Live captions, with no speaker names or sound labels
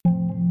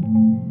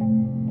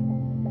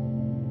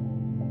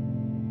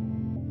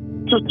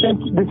So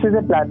since this is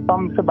a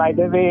platform, so by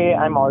the way,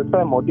 I'm also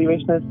a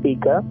motivational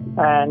speaker,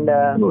 and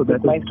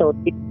with my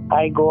story,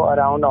 I go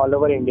around all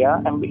over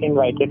India. I'm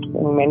invited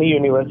in many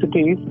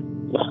universities.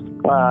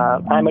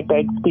 I'm a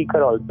TED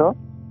speaker also.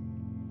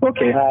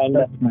 Okay. And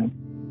that's nice.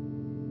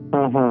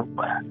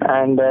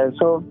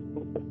 So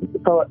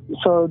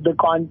the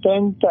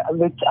content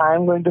which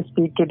I'm going to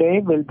speak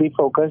today will be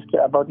focused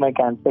about my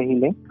cancer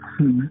healing.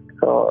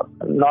 So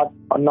not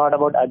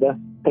about other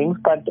things,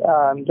 but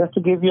just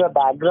to give you a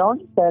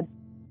background, that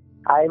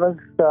I was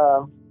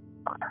a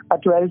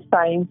 12th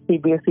science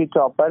CBSE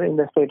topper in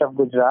the state of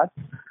Gujarat,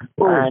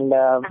 and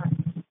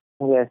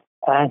yes,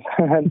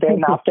 and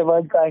then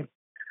afterwards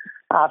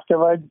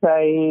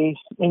I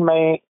in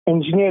my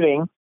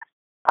engineering,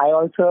 I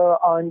also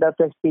earned a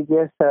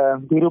prestigious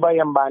Dhirubhai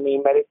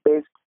Ambani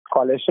merit-based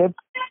scholarship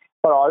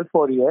for all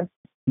 4 years.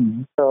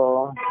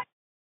 So,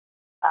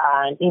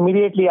 and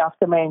immediately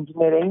after my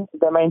engineering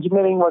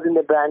was in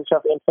the branch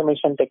of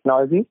information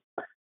technology.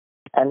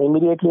 And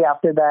immediately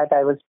after that,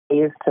 I was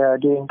placed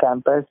during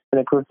campus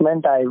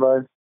recruitment. I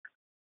was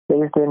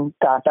placed in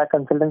Tata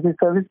Consultancy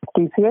Service,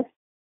 TCS,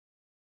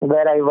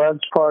 where I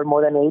worked for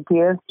more than 8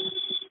 years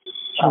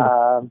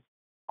on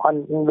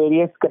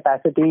various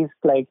capacities,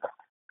 like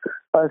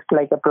first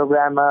like a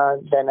programmer,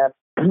 then a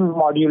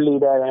module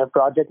leader, and a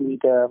project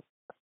leader.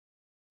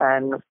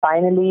 And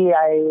finally,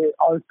 I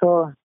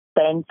also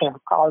spent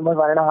almost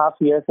 1.5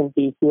 years in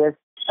TCS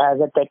as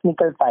a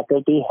technical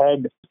faculty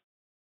head.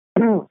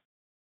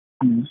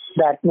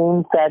 That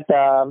means that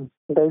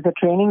there is a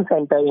training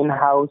center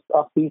in-house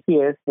of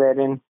TCS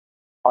wherein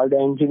all the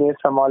engineers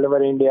from all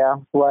over India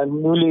who are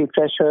newly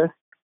freshers,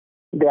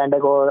 they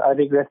undergo a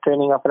rigorous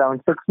training of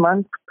around 6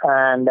 months.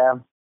 And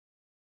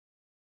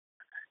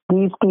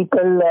these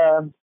people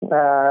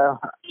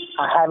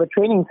have a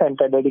training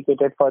center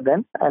dedicated for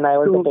them, and I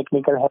was the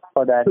technical head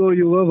for that. So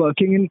you were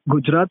working in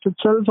Gujarat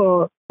itself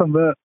or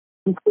somewhere?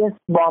 TCS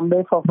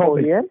Bombay for 4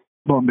 years.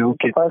 Bombay,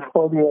 okay. The first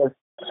 4 years,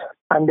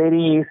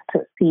 Andheri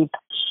East Seat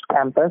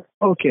campus.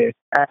 Okay.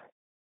 And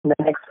the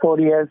next 4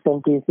 years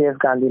in TCS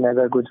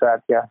Gandhinagar,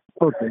 Gujarat, yeah.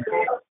 Okay.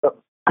 So,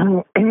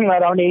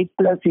 around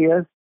 8+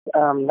 years,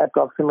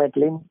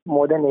 approximately,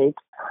 more than 8,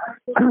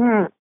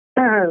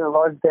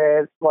 was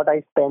there what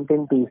I spent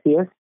in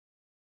TCS.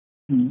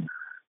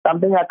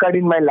 Something occurred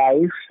in my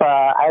life,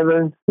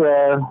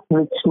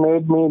 which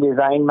made me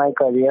resign my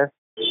career,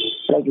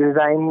 like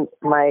resign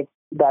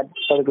that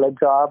particular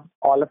job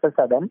all of a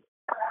sudden.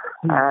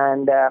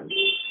 And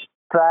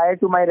prior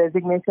to my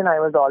resignation, I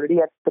was already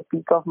at the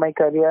peak of my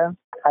career.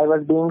 I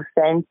was being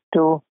sent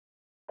to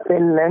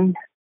Finland,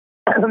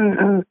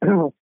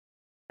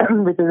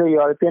 which is a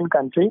European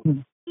country,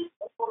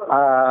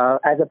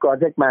 as a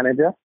project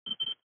manager.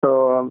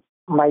 So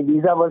my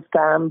visa was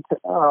stamped,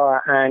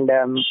 and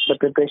the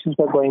preparations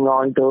were going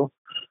on to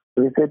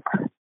visit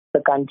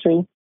the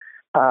country,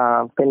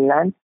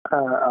 Finland,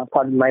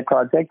 for my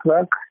project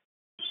work.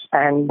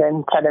 And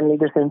then suddenly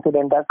this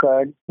incident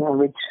occurred,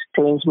 which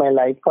changed my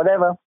life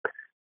forever.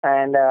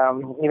 And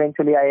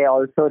eventually I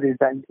also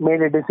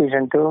made a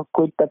decision to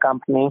quit the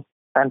company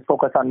and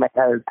focus on my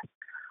health.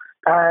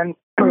 And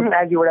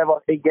as you would have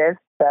already guessed,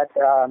 that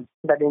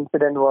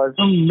incident was...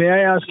 May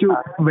I ask you,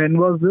 when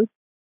was this?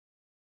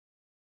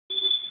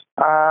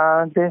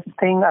 This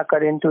thing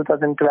occurred in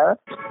 2012.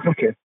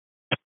 Okay.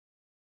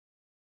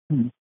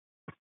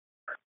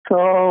 So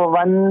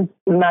one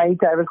night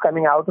I was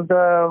coming out of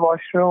the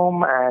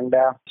washroom and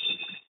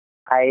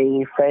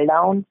I fell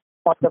down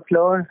on the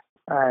floor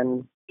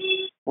and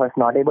was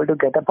not able to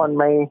get up on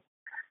my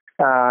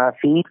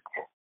feet.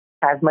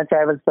 As much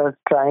I was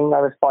trying,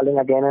 I was falling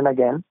again and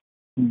again.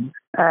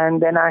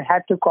 And then I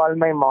had to call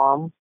my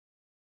mom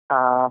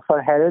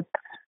for help.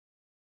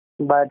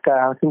 But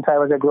since I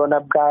was a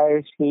grown-up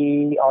guy,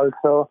 she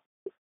also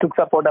took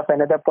support of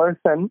another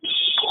person,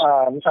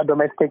 a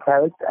domestic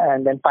help.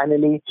 And then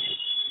finally,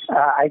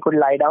 I could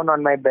lie down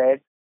on my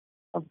bed.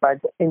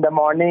 But in the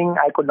morning,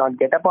 I could not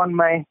get up from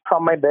my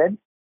bed.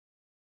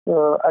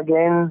 So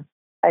again,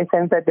 I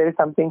sensed that there is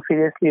something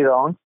seriously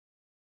wrong.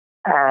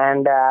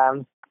 And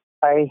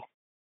I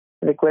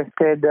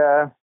requested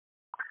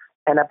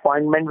an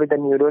appointment with a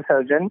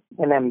neurosurgeon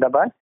in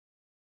Ahmedabad.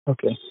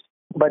 Okay.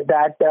 But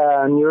that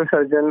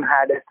neurosurgeon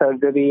had a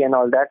surgery and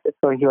all that,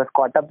 so he was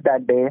caught up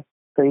that day.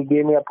 So he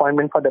gave me an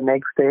appointment for the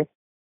next day.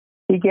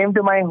 He came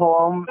to my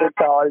home with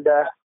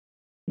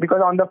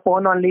because on the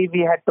phone only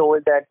we had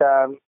told that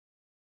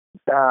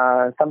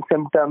some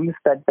symptoms,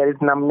 that there is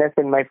numbness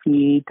in my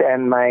feet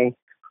and my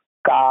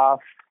calf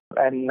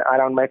and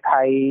around my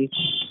thigh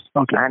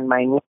and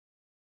my knee.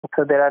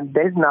 So there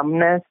is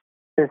numbness,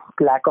 this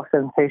lack of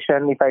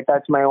sensation. If I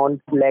touch my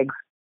own legs,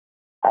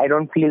 I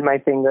don't feel my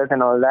fingers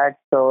and all that.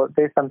 So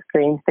there's some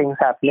strange things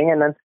happening.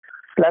 And then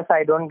plus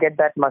I don't get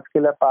that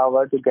muscular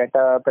power to get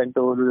up and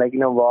to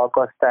walk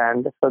or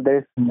stand. So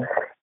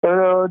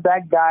so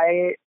that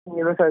guy,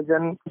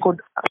 neurosurgeon,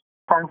 could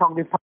find from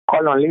this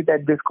call only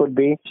that this could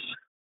be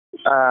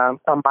a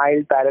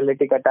mild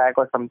paralytic attack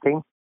or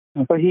something.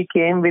 So he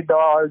came with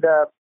all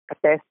the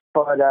tests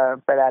for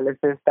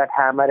paralysis, that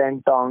hammer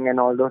and tongue and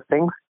all those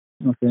things.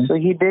 Okay. So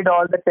he did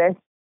all the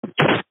tests,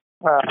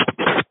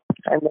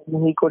 and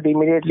then he could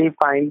immediately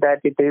find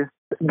that it is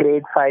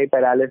grade 5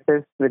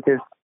 paralysis, which is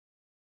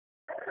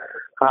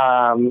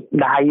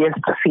the highest,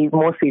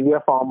 most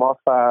severe form of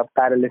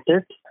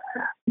paralysis.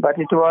 But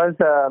it was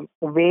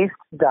waist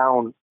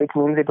down, which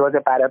means it was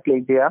a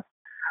paraplegia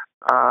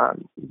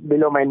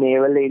below my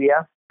navel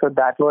area. So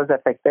that was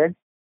affected.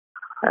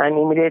 And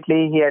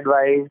immediately he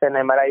advised an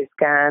MRI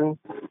scan,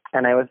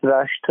 and I was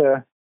rushed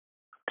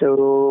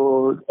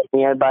to a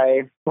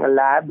nearby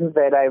lab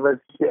where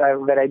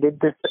I did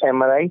this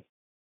MRI.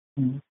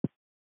 Mm.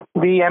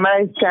 The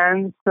MRI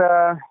scans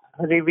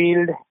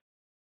revealed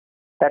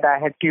that I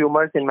had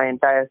tumors in my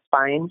entire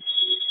spine,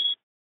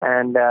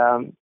 and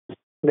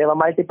there were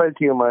multiple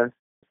tumors,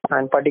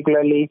 and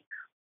particularly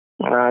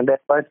there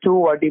were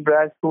 2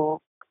 vertebrae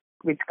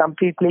which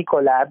completely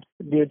collapsed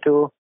due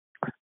to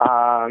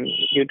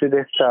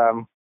this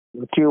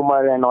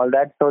tumor and all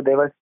that. So there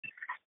was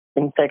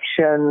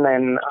infection,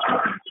 and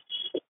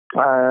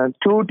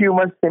 2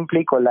 tumors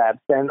simply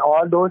collapsed, and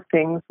all those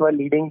things were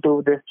leading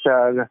to this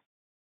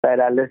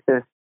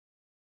paralysis.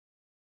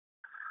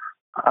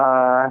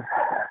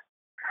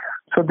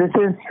 So this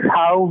is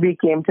how we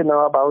came to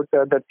know about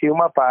the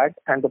tumor part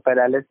and the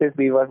paralysis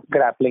we were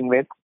grappling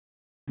with.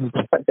 Mm-hmm.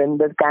 But then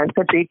the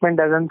cancer treatment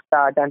doesn't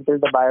start until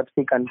the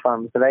biopsy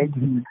confirms, right?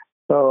 Mm-hmm.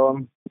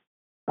 So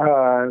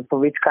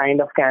which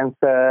kind of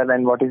cancer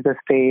and what is the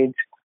stage?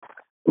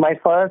 My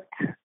first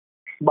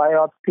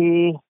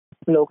biopsy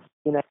looked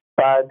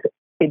but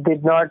it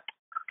did not.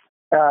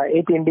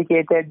 It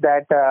indicated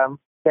that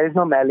there is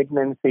no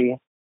malignancy.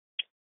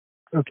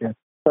 Okay.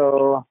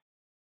 So,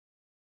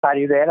 are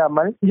you there,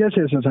 Amal? Yes,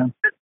 I'm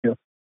here.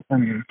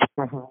 I'm here.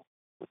 Mm-hmm.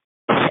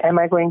 Am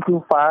I going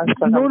too fast?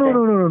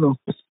 No.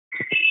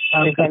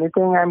 If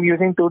anything, I'm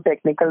using too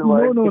technical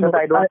words because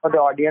I don't know the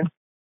audience.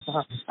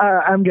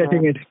 I'm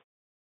getting it.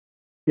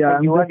 Yeah,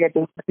 so you are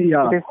getting.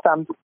 Yeah. It is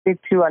something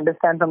which you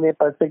understand from the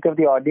perspective of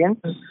the audience.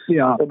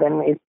 Yeah. So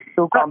then it's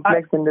too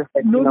complex in this.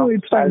 No,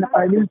 it's fine.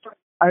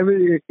 I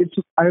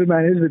will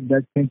manage with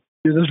that thing.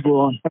 You just go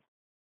on.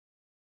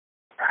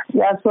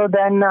 Yeah. So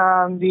then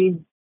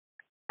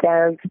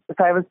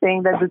so I was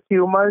saying that the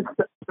tumors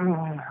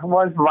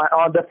was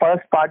the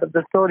first part of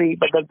the story,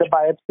 but the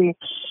biopsy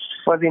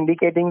was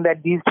indicating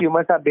that these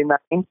tumors are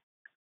benign.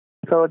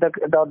 So the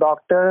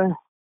doctor,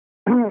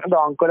 the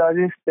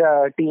oncologist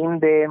team,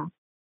 they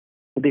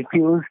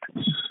refused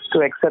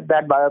to accept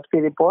that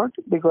biopsy report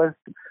because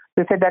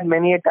they said that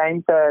many a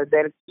times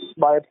their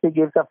biopsy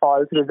gives a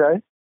false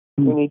result.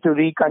 We need to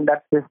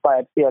reconduct this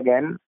biopsy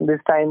again.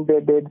 This time they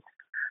did.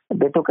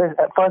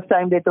 First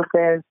time they took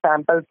a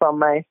sample from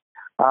my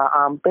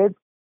armpit,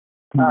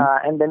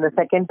 and then the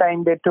second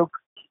time they took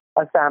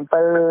a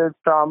sample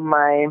from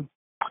my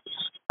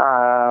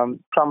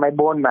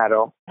bone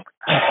marrow.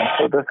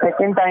 So the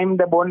second time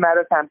the bone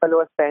marrow sample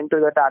was sent to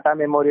the Tata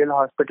Memorial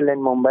Hospital in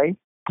Mumbai,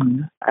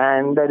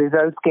 and the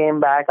results came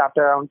back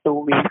after around 2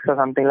 weeks or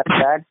something like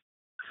that.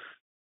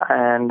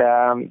 And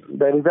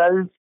the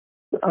results.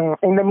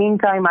 In the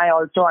meantime, I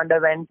also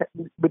underwent,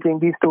 between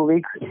these 2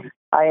 weeks,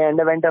 I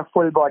underwent a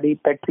full body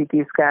PET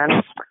CT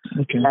scan.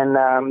 Okay. And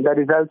the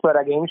results were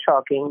again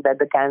shocking that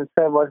the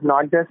cancer was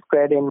not just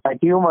spread in my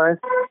tumors,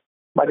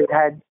 but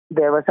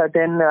there were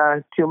certain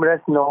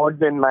tumorous nodes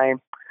in my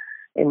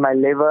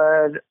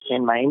liver,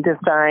 in my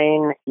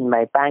intestine, in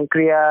my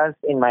pancreas,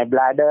 in my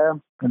bladder,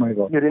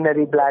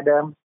 urinary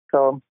bladder.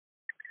 So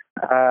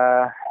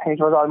it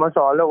was almost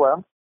all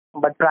over.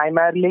 But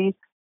primarily,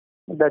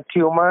 the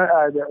tumor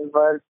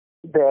were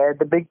there.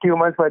 The big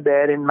tumors were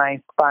there in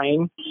my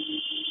spine,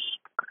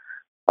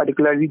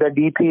 particularly the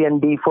D3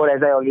 and D4.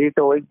 As I already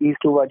told, these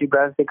 2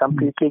 vertebrae, they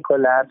completely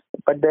collapsed.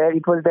 But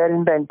it was there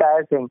in the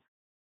entire thing,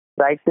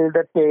 right till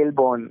the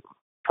tailbone,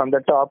 from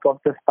the top of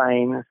the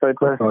spine. So it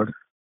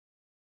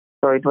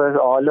was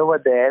all over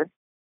there.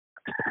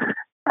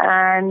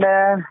 And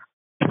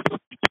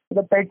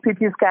the PET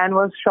CT scan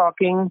was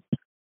shocking,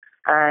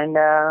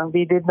 and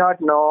we did not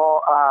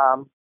know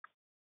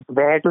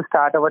where to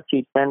start our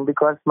treatment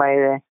because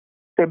my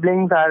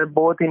siblings are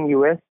both in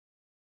US.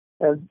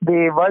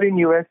 They were in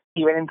US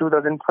even in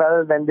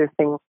 2012 when this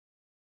thing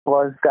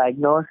was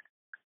diagnosed.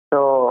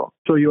 So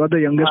you are the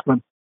youngest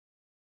one?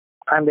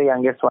 I'm the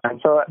youngest one.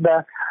 So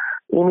the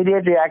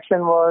immediate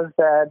reaction was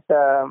that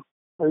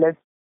let's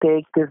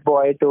take this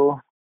boy to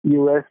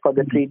US for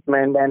the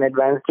treatment and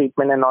advanced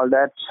treatment and all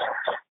that.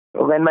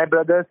 When my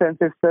brothers and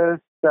sisters,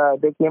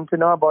 they came to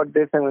know about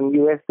this, and in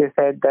US they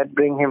said that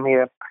bring him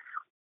here.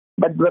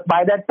 But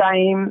by that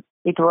time,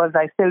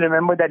 I still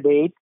remember the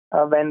date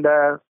when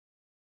the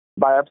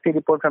biopsy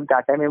report from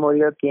Tata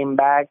Memorial came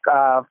back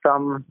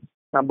from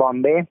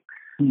Bombay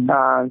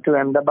to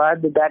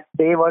Ahmedabad. That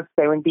day was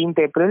 17th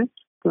April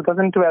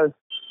 2012.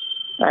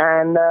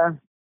 And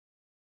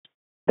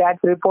that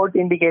report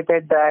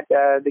indicated that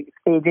the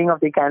staging of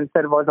the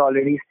cancer was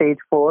already stage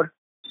 4.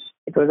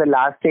 It was a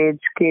last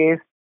stage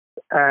case,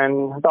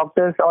 and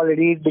doctors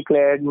already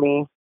declared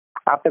me,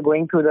 after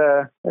going through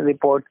the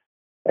report,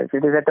 If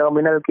it is a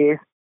terminal case,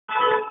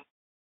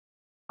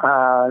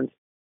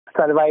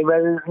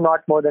 survival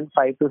not more than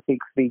 5 to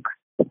 6 weeks.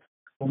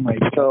 Oh my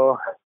God. So,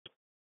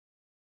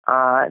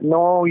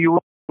 no, you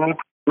need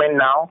treatment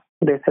now.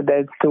 They said that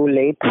it's too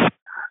late.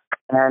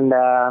 And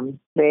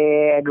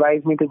they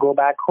advised me to go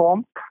back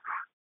home.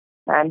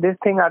 And this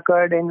thing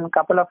occurred in a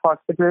couple of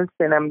hospitals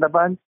in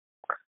Ahmedabad.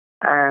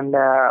 And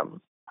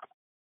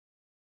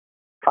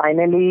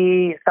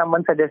finally,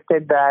 someone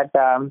suggested that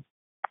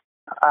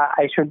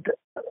I should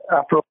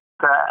approach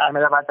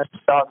Ahmedabad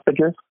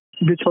hospital.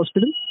 Which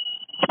hospital?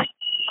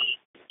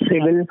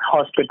 Civil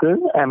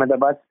Hospital,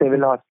 Ahmedabad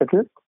Civil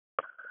Hospital.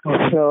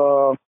 Okay.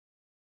 So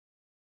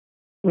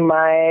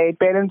my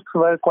parents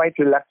were quite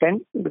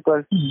reluctant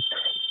because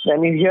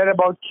when you hear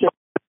about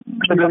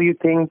hospital, you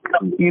think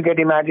you get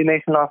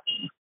imagination of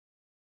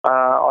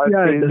all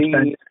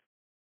the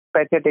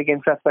pathetic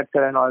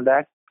infrastructure and all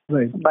that.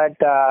 Right. But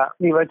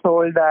we were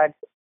told that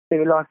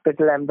Civil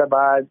Hospital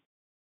Ahmedabad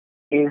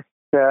is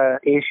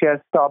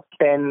Asia's top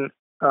 10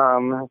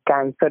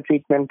 cancer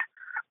treatment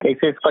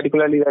places,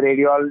 particularly the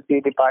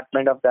radiology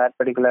department of that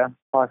particular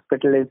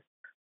hospital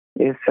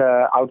is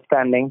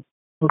outstanding.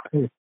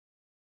 Okay.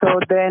 So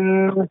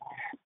then,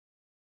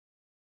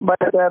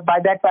 but by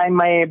that time,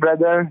 my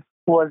brother,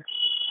 who was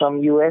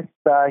from US,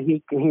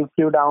 he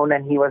flew down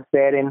and he was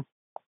there in.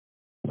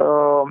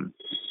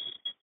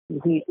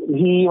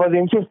 He was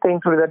insisting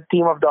to the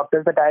team of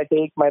doctors that I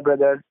take my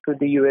brother to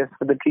the US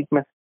for the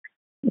treatment.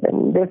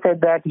 And they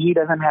said that he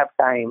doesn't have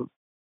time.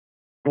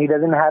 He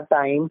doesn't have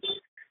time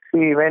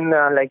to even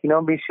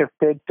be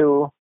shifted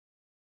to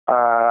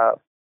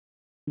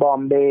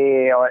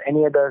Bombay or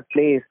any other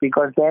place,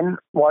 because then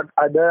what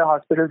other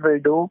hospitals will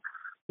do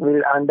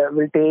will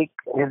take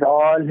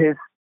all his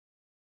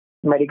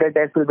medical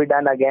tests will be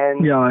done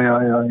again. Yeah, I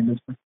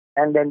understand.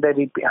 And then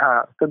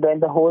so then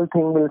the whole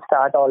thing will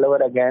start all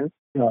over again.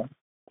 Yeah.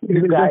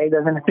 This guy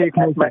doesn't take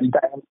much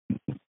time.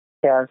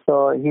 Yeah,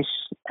 so his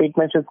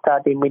treatment should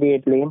start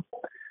immediately.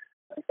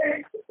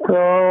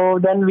 So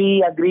then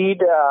we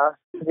agreed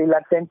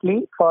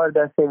reluctantly for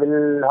the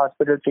civil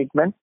hospital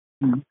treatment.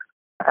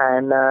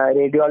 And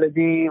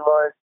radiology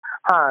was...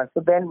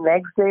 So then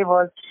next day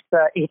was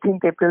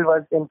 18th April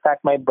was in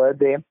fact my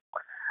birthday.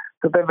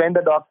 So when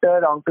the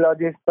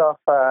oncologist of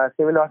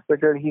civil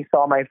hospital, he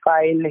saw my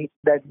file,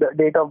 that the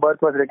date of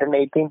birth was written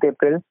 18th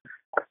April.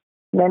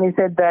 Then he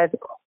said that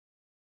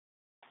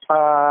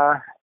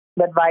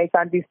why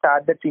can't we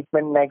start the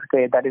treatment next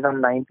day, that is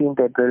on 19th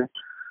April.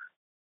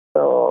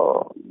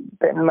 So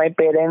then my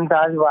parents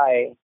asked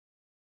why.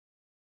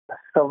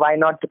 So why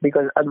not?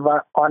 Because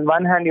on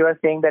one hand you are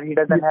saying that he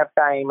doesn't have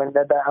time, and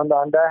that on the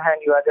other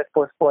hand you are just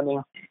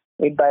postponing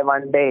it by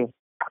one day.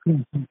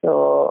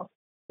 So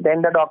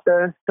then the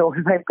doctors told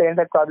my parents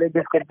that probably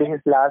this could be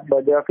his last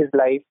birthday of his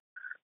life.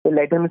 So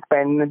let him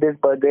spend this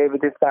birthday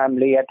with his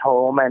family at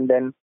home, and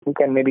then he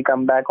can maybe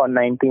come back on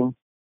 19th,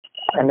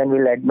 and then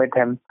we'll admit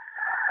him.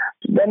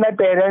 Then my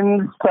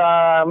parents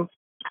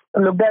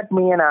looked at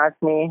me and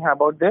asked me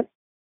about this.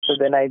 So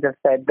then I just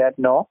said that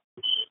no.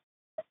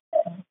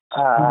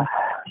 I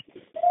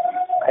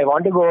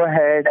want to go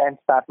ahead and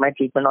start my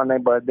treatment on my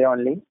birthday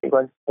only,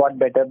 because what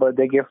better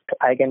birthday gift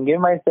I can give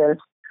myself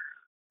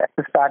than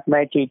to start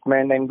my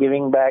treatment and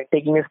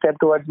taking a step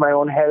towards my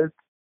own health.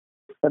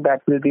 So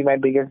that will be my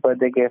biggest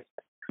birthday gift.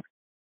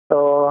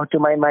 So to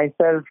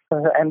myself,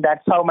 and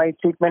that's how my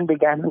treatment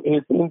began on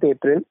 18th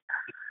April.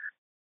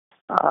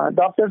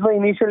 Doctors were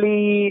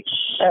initially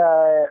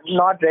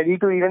not ready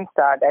to even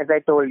start, as I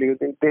told you.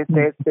 They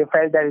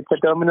felt that it's a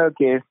terminal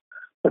case.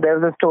 So there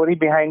was a story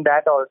behind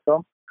that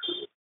also.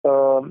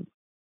 So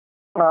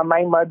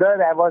my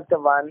mother, I was the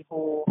one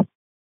who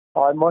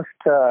almost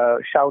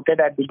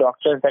shouted at the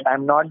doctors that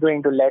I'm not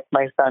going to let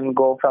my son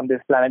go from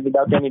this planet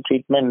without any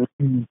treatment.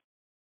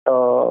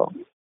 So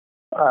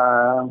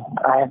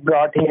I have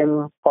brought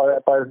him for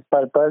a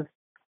purpose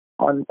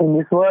in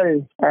this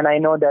world, and I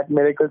know that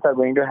miracles are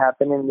going to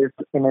happen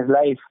in his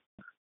life.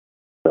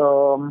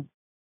 So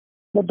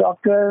the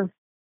doctors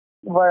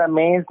were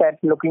amazed at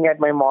looking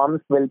at my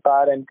mom's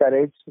willpower and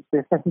courage.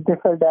 They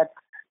felt that,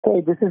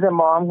 hey, this is a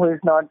mom who's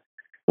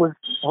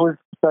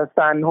the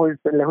son who's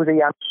a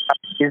young,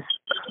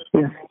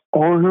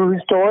 who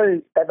is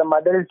told that the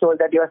mother is told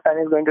that your son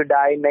is going to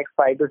die in next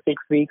 5 to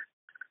 6 weeks.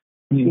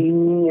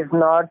 She is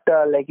not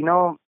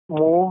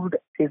moved.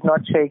 She's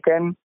not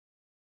shaken.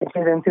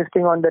 She's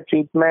insisting on the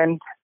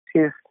treatment.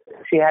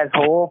 She has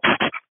hope.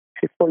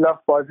 She's full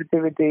of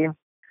positivity.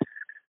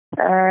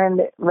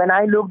 And when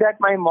I looked at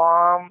my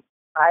mom,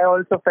 I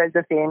also felt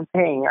the same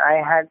thing.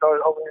 I had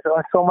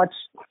so much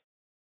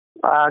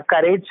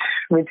courage,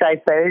 which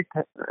I felt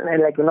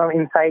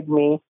inside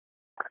me,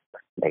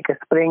 like a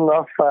spring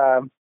of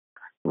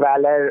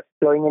valor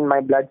flowing in my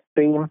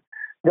bloodstream.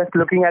 Just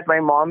looking at my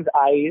mom's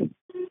eyes,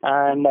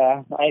 and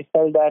I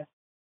felt that,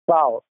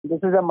 wow,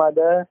 this is a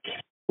mother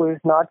who is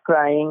not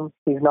crying,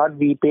 she's not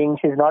weeping,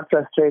 she's not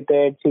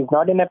frustrated, she's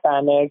not in a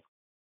panic,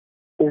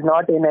 she's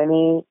not in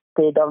any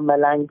state of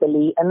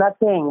melancholy and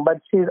nothing,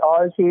 but she's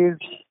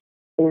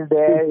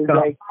there is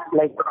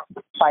like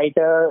a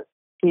fighter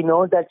she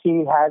knows that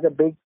she has a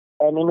big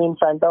enemy in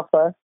front of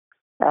her,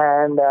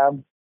 and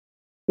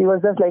she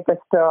was just like a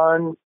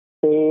stern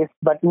face,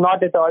 but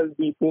not at all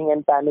weeping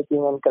and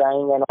panicking and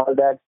crying and all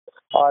that,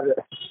 or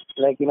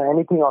like,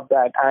 anything of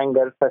that,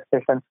 anger,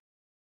 frustration.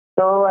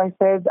 So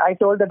I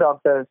told the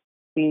doctor,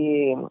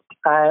 see,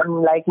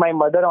 I'm like my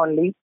mother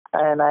only,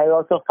 and I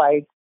also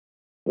fight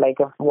like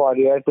a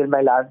warrior till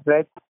my last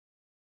breath.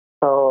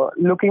 So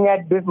looking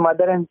at this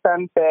mother and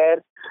son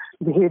pair,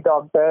 the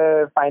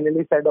doctor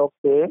finally said,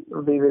 okay,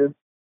 we will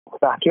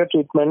start your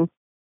treatment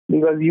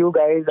because you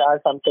guys are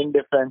something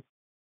different.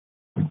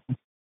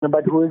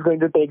 But who is going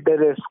to take the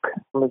risk?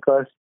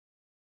 Because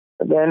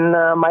then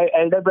my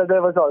elder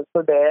brother was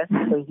also there.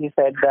 So he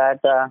said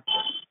that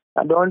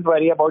don't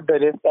worry about the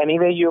risk.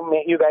 Anyway,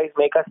 you guys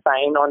make a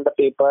sign on the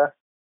paper.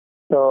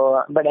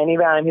 So, but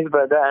anyway, I'm his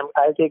brother.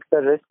 I'll take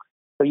the risk.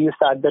 So you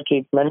start the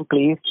treatment,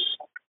 please.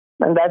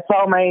 And that's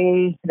how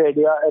my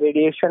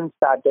radiation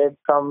started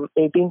from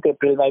 18th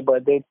April, my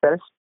birthday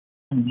itself.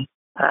 Mm-hmm.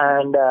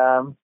 And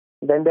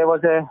then there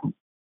was a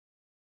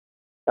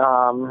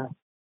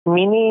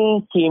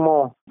mini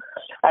chemo.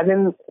 As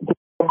in,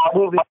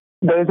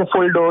 there is a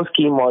full dose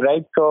chemo,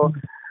 right? So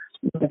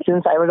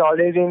since I was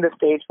already in the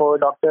stage 4,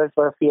 doctors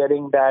were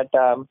fearing that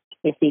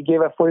if we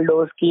give a full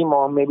dose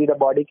chemo, maybe the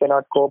body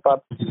cannot cope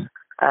up,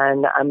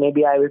 and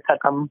maybe I will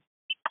succumb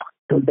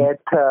to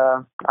death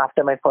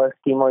after my first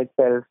chemo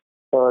itself.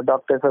 So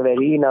doctors were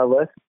very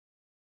nervous,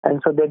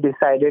 and so they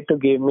decided to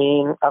give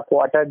me a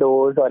quarter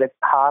dose or a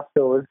half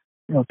dose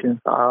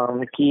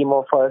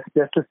chemo first,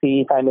 just to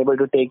see if I'm able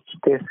to take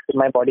this,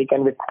 my body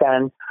can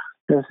withstand.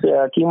 This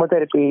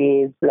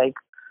chemotherapy is like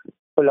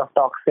full of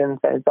toxins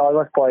and it's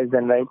almost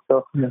poison, right?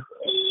 So,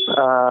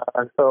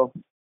 so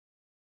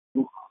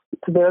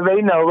they were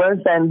very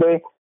nervous, and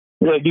they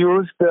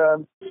reduced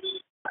the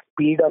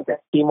speed of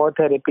that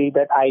chemotherapy,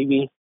 that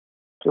IV,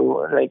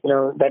 to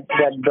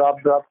that drop.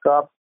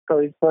 So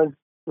it was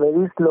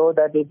very slow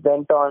that it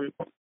went on.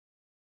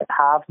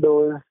 Half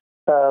dose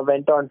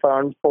went on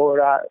for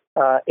around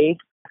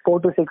 4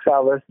 to 6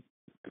 hours.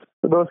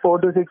 So those 4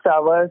 to 6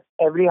 hours,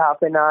 every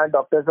half an hour,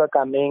 doctors were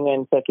coming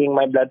and checking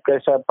my blood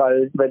pressure,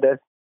 pulse, whether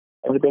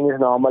everything is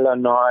normal or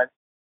not.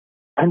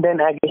 And then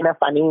again, a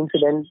funny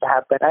incident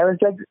happened. I was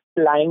like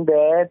lying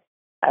there.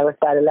 I was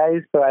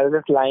paralyzed, so I was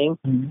just lying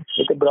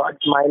with a broad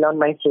smile on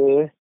my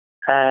face.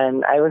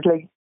 And I was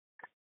like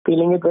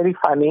feeling it very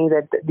funny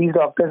that these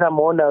doctors are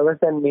more nervous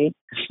than me.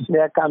 They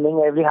are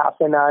coming every half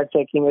an hour,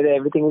 checking whether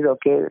everything is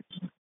okay.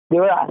 They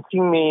were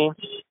asking me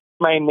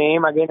my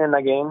name again and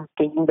again,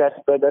 thinking that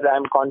whether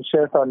I'm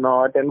conscious or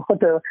not and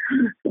whatever.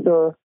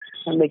 So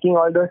making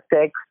all those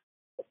checks.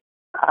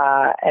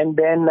 And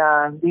then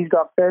these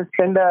doctors,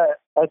 then the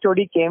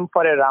HOD came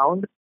for a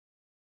round.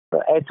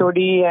 So HOD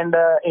and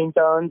the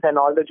interns and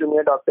all the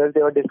junior doctors,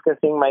 they were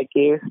discussing my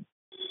case.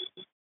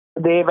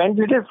 They went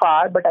a little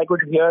far, but I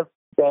could hear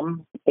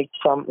them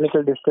from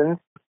little distance.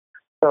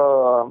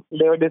 So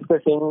they were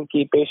discussing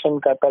कि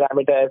patient का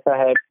parameter ऐसा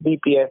है,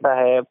 BP ऐसा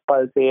है,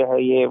 pulse ये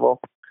है, ये वो.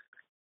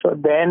 So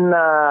then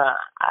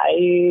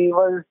I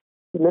was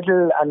a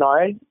little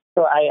annoyed.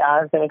 So I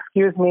asked them,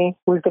 excuse me,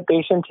 who is the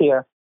patient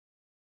here?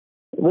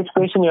 Which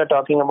patient you're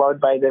talking about,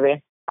 by the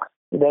way?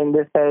 Then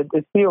they said,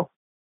 it's you.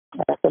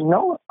 I said,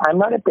 no, I'm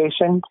not a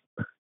patient.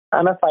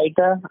 I'm a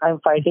fighter. I'm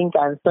fighting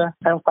cancer.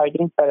 I'm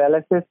fighting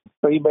paralysis.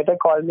 So you better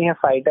call me a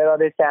fighter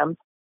or a champ.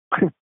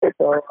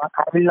 So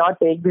I will not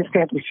take this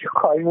step if you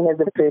call me as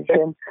a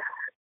patient.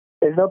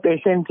 There's no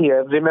patient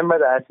here. Remember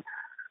that.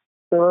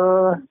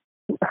 So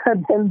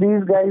then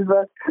these guys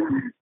were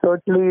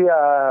totally,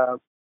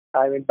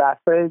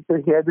 baffled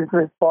to hear this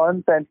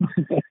response. And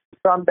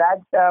from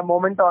that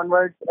moment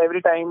onwards,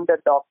 every time the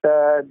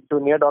doctor,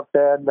 junior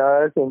doctor,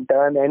 nurse,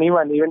 intern,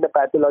 anyone, even the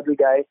pathology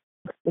guy,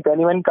 if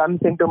anyone comes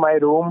into my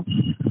room,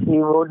 he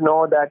would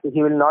know that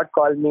he will not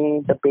call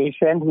me the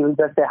patient. He will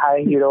just say, hi,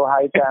 hero,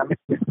 hi, champ,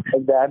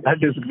 like that.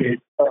 That is great.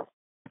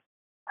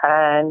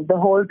 And the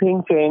whole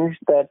thing changed,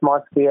 the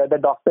atmosphere. The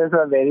doctors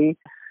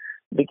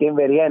became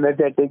very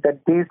energetic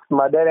that this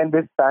mother and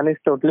this son is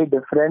totally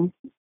different.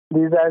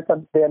 They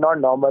are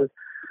not normal.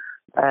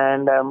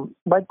 And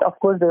but of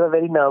course they were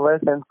very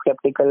nervous and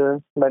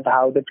skeptical about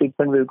how the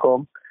treatment will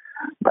go.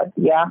 But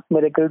yeah,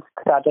 miracles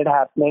started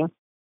happening.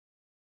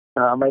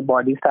 My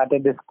body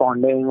started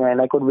responding,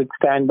 and I could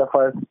withstand the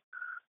first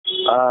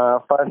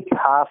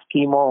half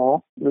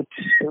chemo, which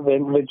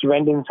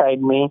went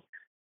inside me.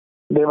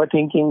 They were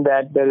thinking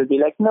that there will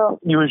be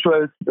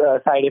usual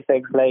side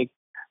effects like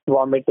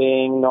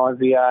vomiting,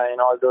 nausea,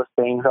 and all those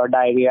things, or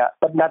diarrhea.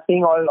 But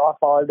nothing of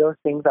all those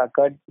things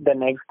occurred the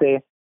next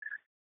day.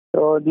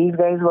 So these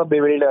guys were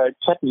bewildered.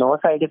 But no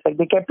side effect.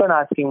 They kept on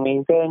asking me,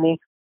 is there any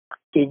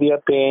severe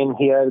pain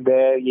here,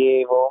 there,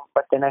 ye, wo?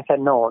 But then I said,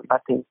 no,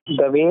 nothing.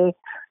 The way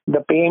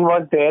the pain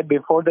was there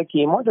before the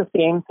chemo, the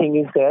same thing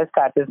is there,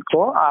 status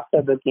quo,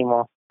 after the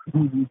chemo.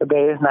 Mm-hmm. So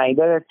there is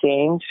neither a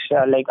change,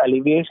 like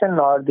alleviation,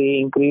 nor the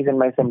increase in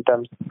my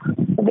symptoms.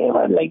 So they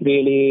were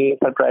really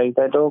surprised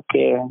that,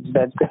 okay,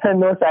 that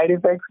no side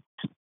effects.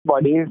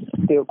 body is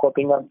still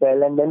coping up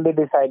well. And then they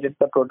decided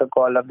the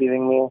protocol of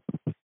giving me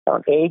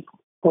around 8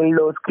 full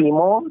dose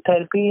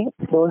chemotherapy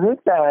doses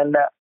and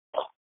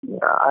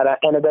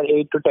another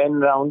 8 to 10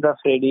 rounds of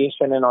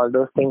radiation and all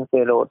those things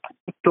they wrote.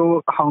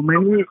 So how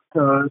many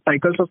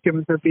cycles of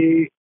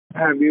chemotherapy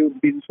have you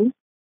been through?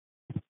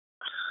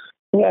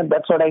 Yeah,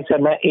 that's what I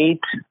said. My 8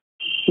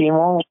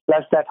 chemo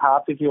plus that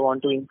half if you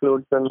want to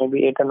include, so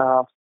maybe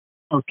 8.5.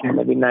 Okay. Or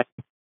maybe 9,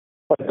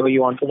 whatever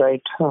you want to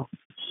write.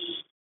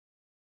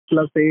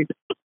 Plus 8.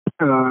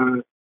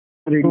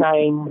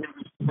 9,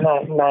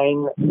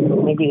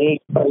 maybe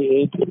 8.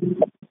 Sorry, 8.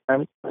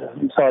 I'm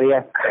sorry.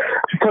 Yeah.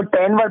 So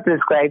 10 were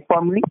prescribed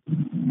for me.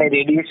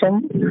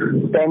 Radiation,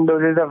 10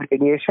 doses of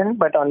radiation,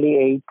 but only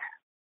 8.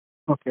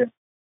 Okay.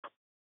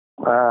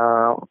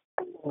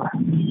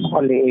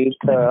 Only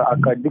 8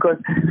 occurred because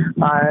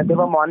they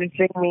were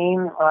monitoring me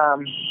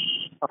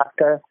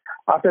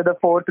after the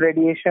 4th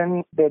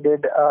radiation. They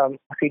did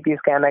CT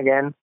scan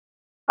again,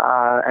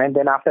 and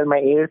then after my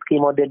 8th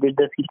chemo, they did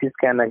the CT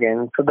scan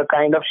again. So the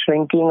kind of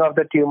shrinking of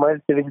the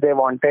tumors which they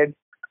wanted,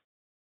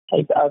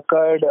 it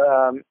occurred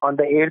on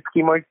the 8th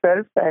chemo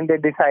itself, and they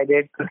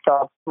decided to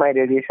stop my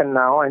radiation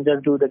now and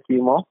just do the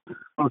chemo.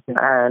 Okay.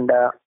 And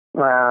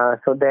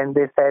so then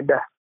they said,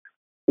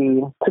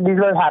 so these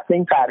were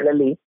happening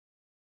parallelly,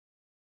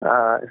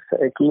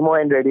 chemo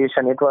and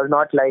radiation. It was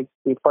not like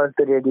first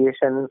the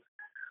radiation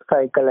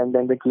cycle and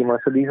then the chemo.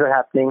 So these were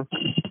happening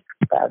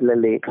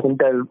parallelly in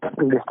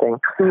this thing.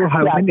 So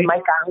how many?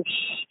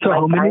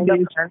 How many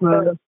days?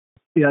 Cancer,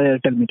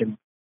 Tell me.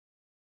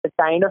 The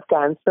kind of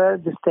cancer,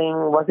 this thing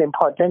was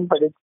important,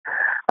 but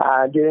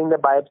during the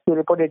biopsy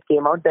report, it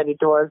came out that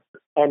it was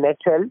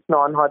NHL,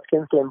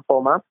 Non-hodgkin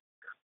Lymphoma.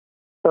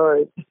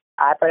 So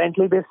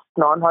apparently this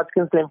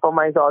Non-hodgkin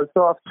Lymphoma is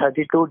also of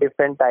 32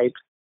 different types.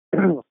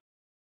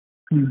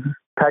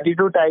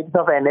 32 types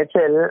of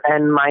NHL,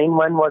 and mine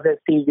one was a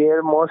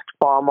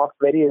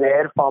very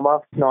rare form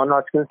of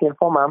Non-hodgkin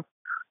Lymphoma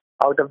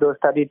out of those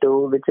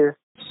 32, which is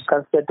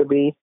considered to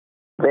be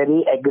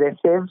very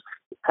aggressive.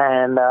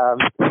 And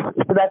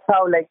so that's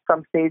how, like,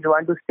 from stage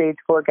 1 to stage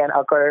 4 can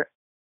occur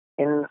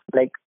in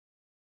like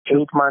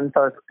 8 months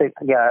or 6,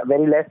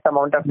 very less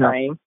amount of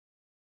time.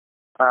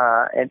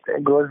 It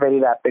grows very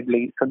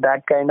rapidly. So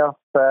that kind of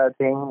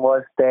thing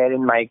was there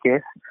in my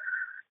case.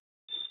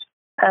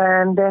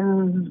 And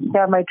then,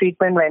 my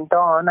treatment went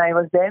on. I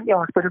was there in the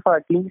hospital for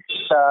at least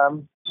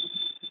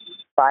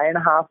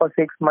 5.5 or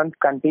 6 months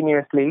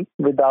continuously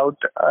without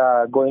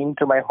going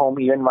to my home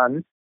even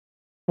once.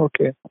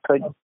 Okay.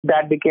 So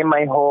that became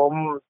my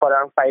home for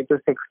around 5 to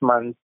 6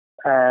 months.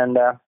 And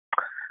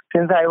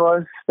since I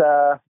was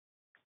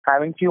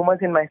having tumors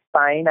in my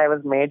spine, I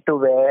was made to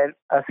wear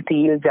a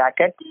steel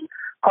jacket,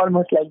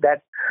 almost like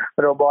that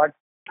robot.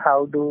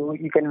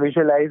 You can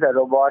visualize a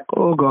robot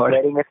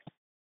wearing it?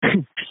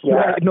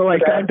 No, I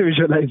can't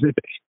visualize it.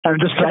 I'm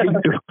just trying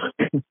to.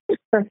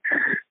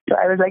 So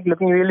I was like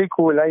looking really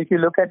cool. If you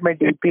look at my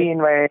DP in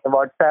my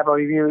WhatsApp, or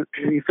if you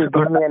give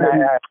me an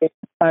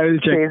I will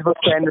check. Facebook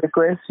friend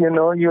request,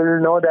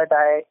 you'll know that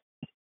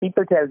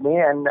people tell me,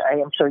 and I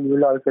am sure you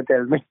will also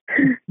tell me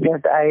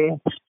that I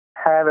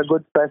have a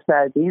good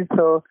personality.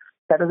 So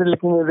that was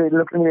looking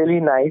really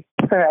nice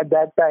at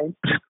that time.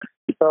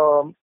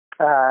 So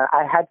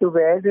I had to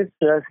wear this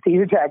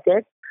steel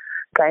jacket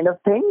kind of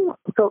thing.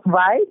 So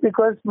why?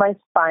 Because my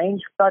spine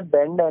should not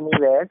bend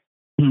anywhere.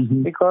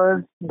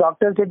 Because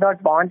doctors did not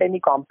want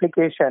any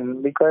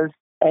complication, because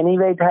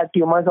anyway it had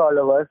tumors all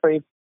over. So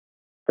if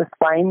the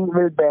spine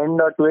will bend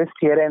or twist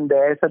here and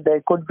there, so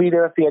they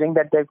were fearing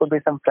that there could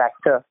be some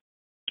fracture.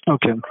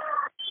 Okay.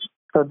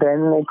 So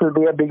then it will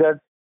be a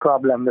bigger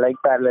problem, like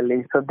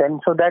parallelly. So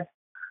that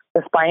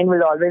the spine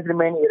will always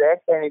remain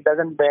erect and it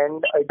doesn't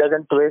bend, it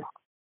doesn't twist.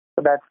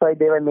 So that's why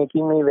they were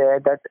making me wear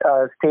that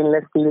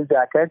stainless steel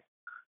jacket.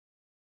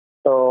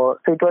 So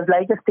it was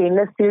like a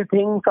stainless steel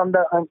thing from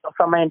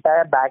my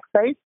entire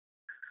backside,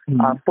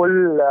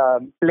 full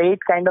plate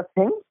kind of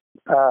thing,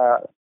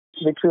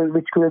 which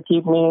will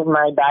keep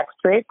my back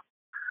straight.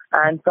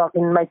 And from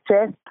in my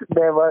chest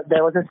there was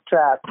a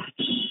strap.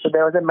 So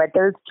there was a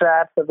metal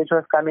strap which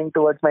was coming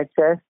towards my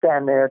chest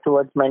and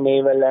towards my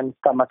navel and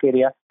stomach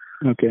area.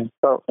 Okay.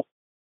 So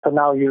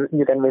now you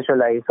can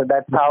visualize. So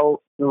that's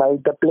how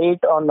the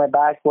plate on my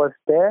back was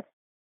there,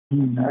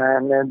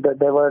 and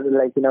there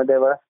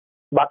were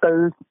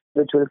buckles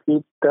which will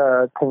keep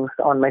the things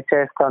on my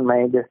chest, on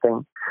my this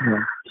thing. Yeah.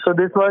 So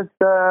this was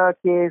the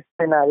case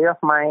scenario of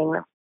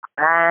mine.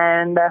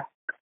 And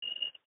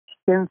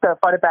since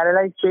for a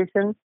paralyzed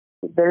patient,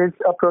 there is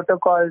a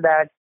protocol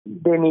that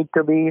they need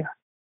to be,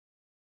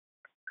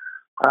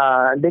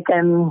 there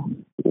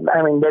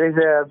is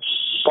a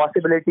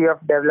possibility of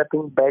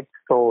developing bed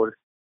sores.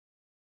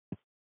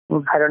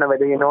 I don't know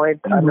whether you know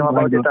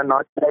about it or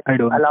not.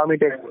 Allow me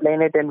to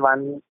explain it in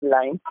one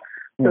line.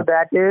 So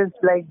that is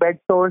like bed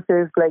sores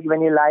is like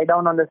when you lie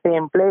down on the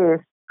same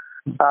place,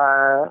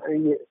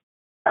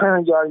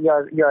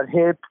 your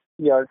hips,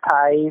 your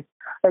thighs,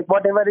 like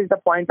whatever is the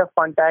point of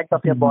contact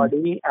of your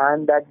body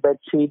and that bed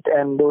sheet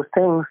and those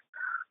things,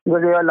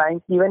 because you are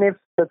lying, even if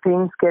the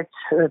things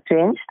get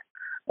changed.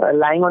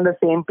 Lying on the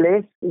same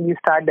place, you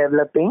start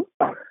developing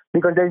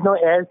because there is no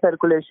air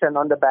circulation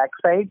on the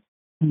backside.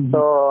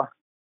 So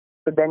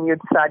then you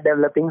start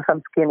developing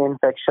some skin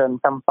infection,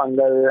 some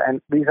fungal,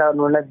 and these are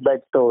known as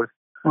bed sores.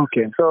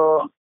 Okay. So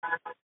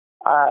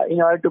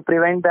in order to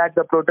prevent that,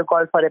 the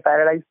protocol for a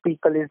paralyzed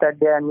people is that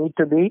there need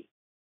to be,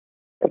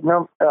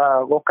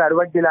 वो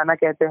करवट दिलाना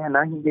कहते हैं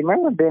ना हिंदी में.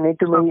 They need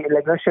to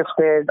be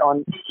shifted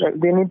on.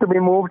 They need to be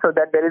moved so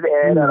that there is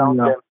air around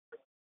them.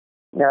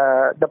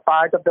 The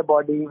part of the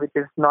body which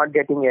is not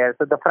getting air.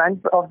 So the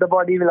front of the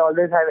body will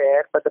always have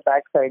air, but the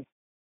back side.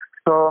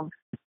 So,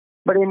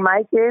 but in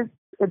my case,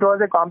 it was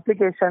a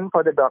complication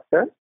for the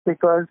doctor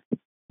because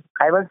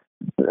I was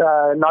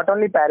not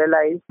only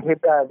paralyzed,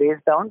 hip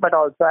waist down, but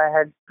also I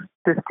had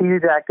this steel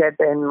jacket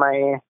in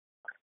my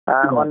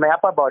on my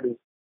upper body.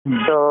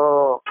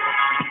 So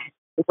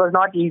it was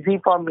not easy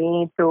for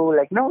me to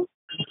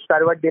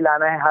करवट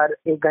दिलाना है हर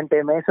 1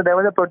 घंटे में. So there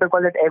was a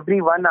protocol that every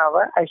 1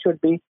 hour I should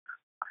be.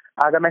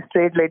 अगर मैं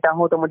straight लेटा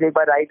हूँ तो मुझे एक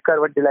बार राइट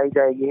करवट दिलाई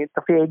जाएगी,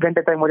 तो फिर 1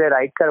 घंटे तक मुझे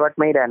राइट करवट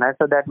में ही रहना है,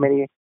 सो दैट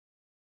मेरी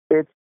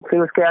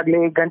फिर उसके अगले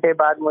 1 घंटे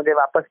बाद मुझे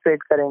वापस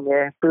स्ट्रेट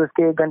करेंगे, फिर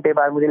उसके 1 घंटे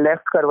बाद मुझे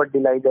लेफ्ट करवट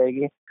दिलाई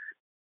जाएगी.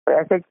 तो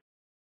ऐसे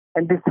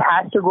and this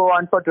has to go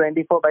on for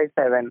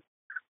 24/7.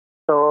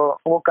 तो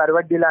वो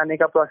करवट दिलाने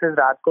का प्रोसेस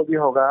रात को भी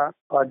होगा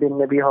और दिन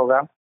में भी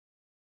होगा,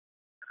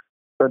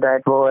 सो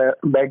दैट वो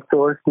बेड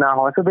सोर्स ना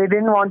हो. So they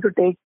didn't want to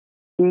take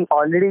कि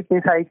ऑलरेडी इतनी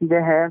सारी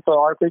चीजें हैं तो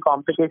और कोई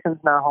कॉम्प्लिकेशंस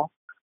ना हो,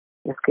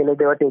 इसके लिए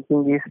they were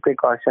taking these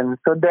precautions.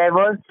 So there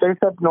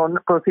is a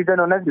procedure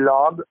known as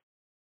log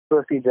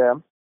procedure.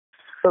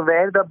 So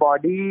where the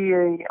body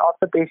of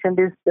the patient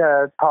is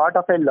thought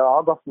of a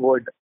log of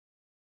wood,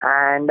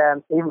 and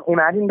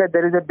imagine that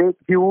there is a big,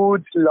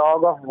 huge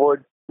log of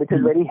wood which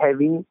is very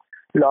heavy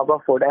log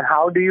of wood, and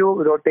how do you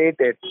rotate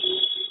it?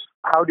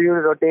 How do you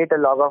rotate a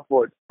log of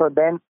wood? So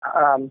then,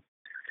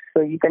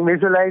 so you can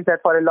visualize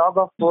that for a log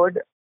of wood,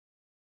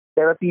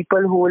 there are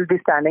people who will be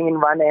standing in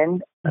one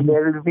end, and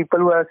there will be people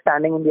who are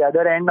standing in the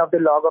other end of the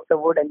log of the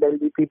wood, and there will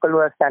be people who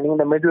are standing in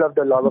the middle of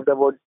the log of the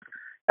wood.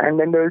 And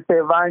then they will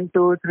say 1,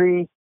 2,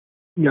 3.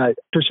 Yeah,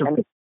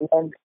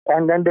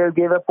 and then they'll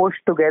give a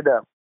push together.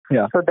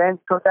 Yeah. So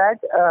that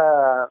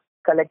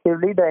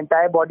collectively the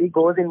entire body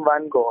goes in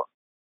one go.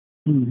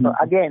 So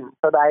again,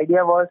 so the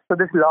idea was, so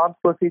this log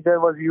procedure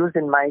was used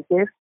in my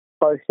case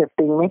for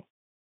shifting me.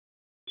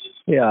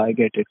 Yeah, I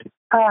get it.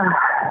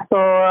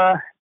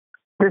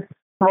 This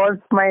was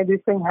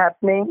this thing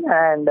happening,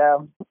 and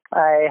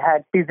I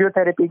had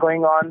physiotherapy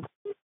going on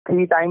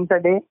 3 times a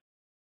day,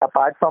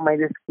 apart from my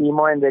this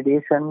chemo and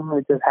radiation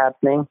which is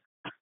happening.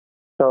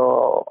 So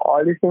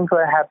all these things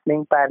were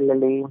happening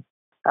parallelly,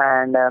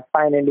 and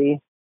finally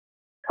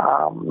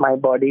my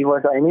body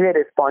was anyway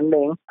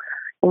responding.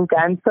 In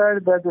cancer,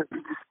 the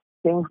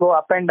things go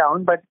up and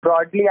down, but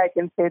broadly I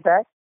can say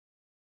that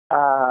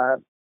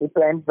it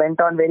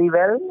went on very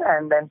well,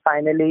 and then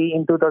finally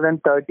in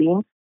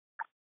 2013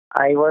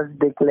 I was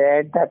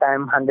declared that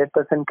I'm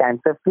 100%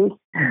 cancer free,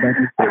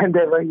 and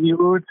there were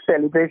huge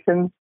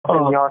celebrations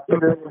in the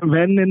hospital.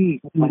 When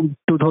in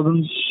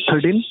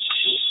 2013?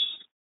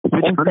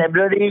 In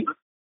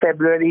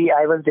February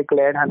I was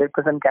declared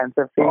 100%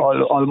 cancer free.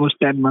 Almost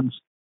 10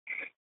 months.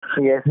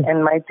 Yes,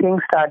 and my thing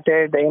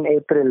started in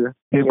April.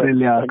 April,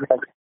 yes, yeah.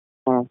 Exactly.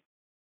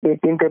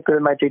 18th April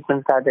my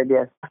treatment started,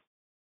 yes.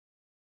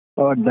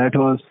 Oh, that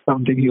was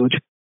something huge.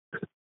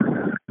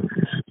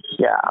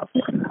 Yeah,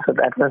 so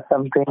that was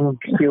something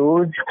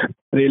huge.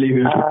 Really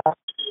huge.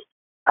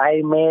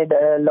 I made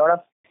a lot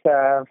of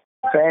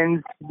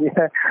friends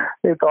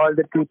with all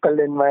the people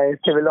in my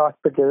civil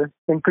hospital,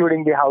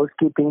 including the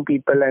housekeeping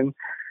people and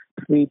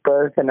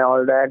sweepers and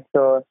all that.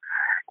 So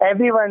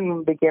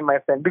everyone became my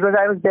friend because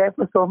I was there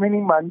for so many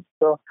months.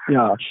 So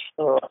yeah.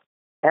 So,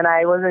 and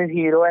I was a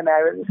hero and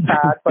I was a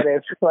star for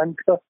everyone.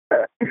 So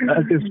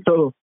that is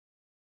so.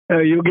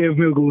 You gave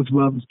me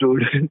goosebumps,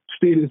 dude.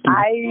 Seriously.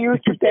 I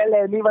used to tell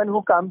anyone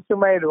who comes to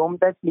my room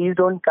that please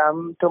don't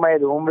come to my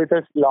room with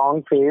a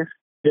long face.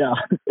 Yeah.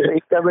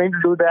 If you're going to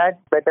do that,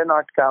 better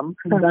not come.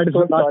 That is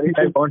so sorry.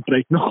 I want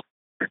right now.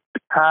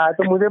 हाँ,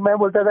 तो मैं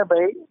बोलता था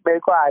भाई मेरे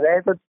को आ रहा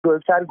है तो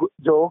 2-4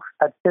 जोक्स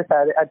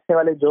अच्छे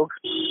वाले जोक्स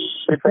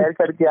प्रिपेयर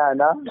करके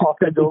आना और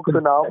फिर जोक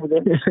सुनाओ मुझे.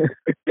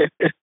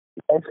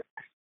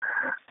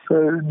 So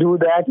do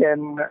that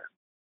and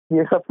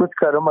ये सब कुछ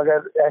करो,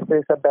 मगर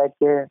ऐसे सब बैठ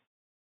के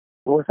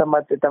वो सब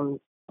मत एकदम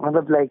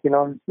मतलब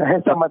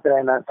ऐसा मत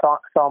रहना,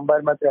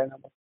 सॉम्बर मत रहना.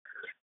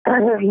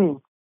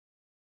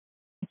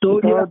 तो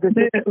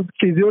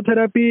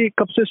फिजियोथेरेपी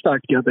कब से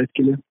स्टार्ट किया था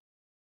इसके लिए?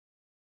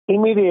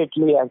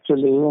 Immediately,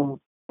 actually.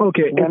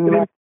 Okay.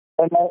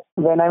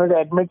 When I was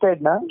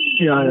admitted,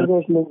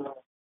 immediately.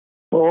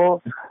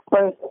 So,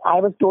 but I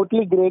was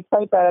totally grade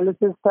 5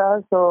 paralysis,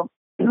 so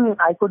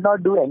I could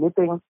not do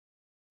anything.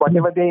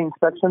 Whatever the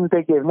instructions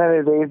they gave me,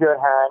 raise your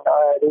hand or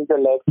raise your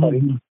leg.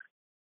 Sorry.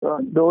 So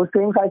those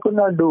things I could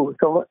not do.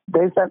 So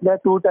there are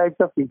 2 types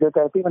of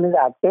physiotherapy. One is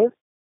active.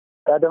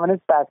 The other one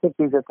is passive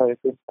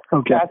physiotherapy.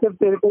 Okay. Passive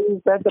therapy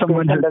is that the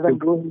patient doesn't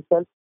do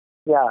himself.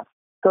 Yeah.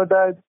 So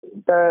the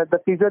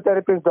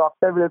physiotherapist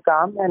doctor will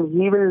come and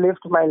he will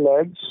lift my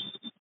legs,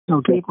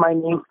 keep my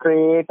knees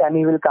straight, and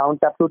he will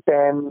count up to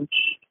 10.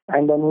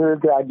 And then he will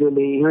do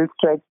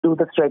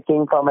the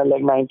stretching for my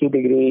leg 90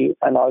 degree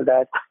and all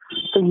that.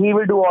 So he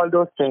will do all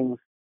those things.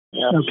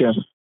 Yeah. Okay.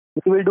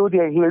 He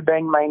will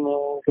bend my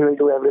knees. He will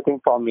do everything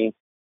for me.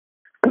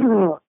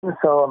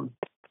 So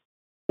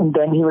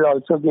then he will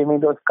also give me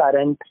those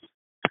current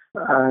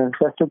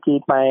just to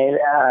keep my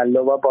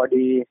lower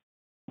body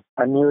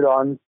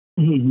neurons,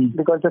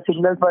 because the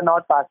signals were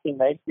not passing,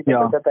 right?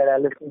 Because of the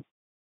paralysis.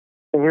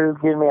 So he will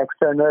give me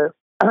external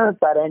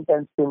current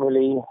and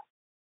stimuli,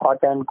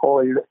 hot and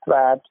cold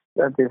wraps,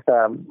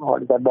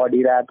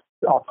 body wraps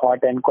of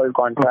hot and cold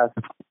contrast.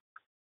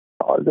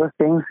 All those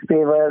things they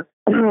were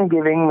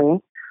giving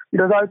me. It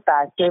was all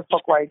passive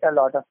for quite a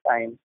lot of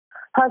time.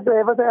 So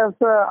there was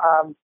also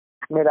a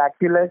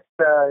miraculous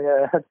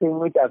thing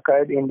which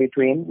occurred in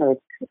between, which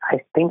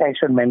I think I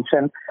should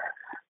mention.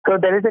 So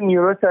there is a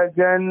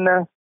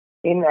neurosurgeon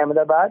in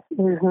Ahmedabad.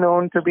 He is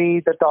known to be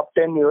the top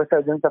 10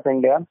 neurosurgeons of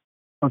India.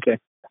 Okay.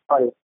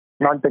 Sorry,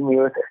 not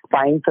the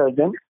spine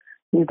surgeon.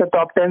 He's the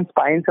top 10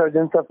 spine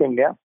surgeons of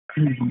India.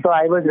 So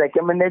I was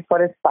recommended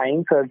for a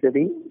spine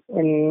surgery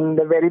in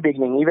the very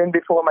beginning, even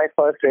before my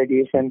first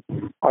radiation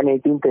on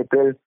 18th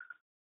April.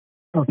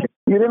 Okay.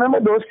 You remember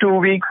those 2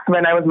 weeks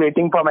when I was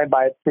waiting for my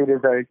biopsy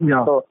result?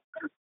 Yeah. So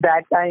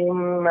that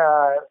time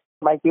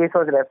my case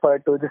was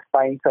referred to the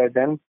spine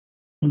surgeon.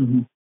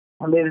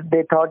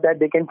 They thought that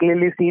they can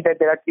clearly see that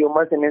there are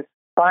tumors in his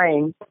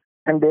spine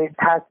and it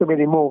has to be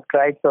removed,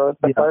 right? So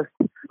the first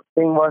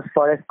thing was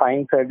for a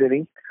spine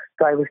surgery.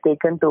 So I was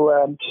taken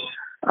to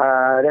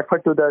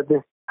referred to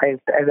as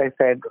I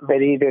said,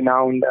 very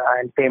renowned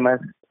and famous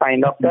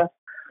spine doctor.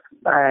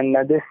 And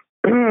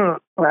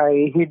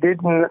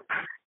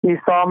he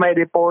saw my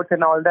reports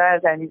and all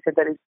that, and he said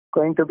that it's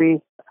going to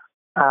be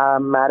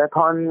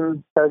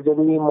marathon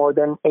surgery, more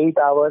than 8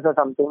 hours or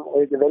something.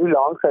 It's a very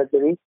long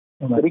surgery,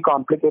 very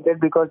complicated,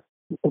 because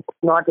it's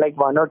not like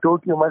one or two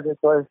tumors, it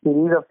was a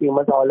series of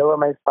tumors all over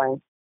my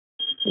spine.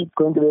 It's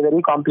going to be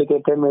very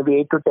complicated, maybe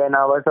 8 to 10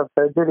 hours of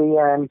surgery.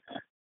 And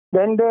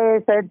then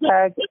they said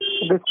that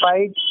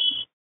despite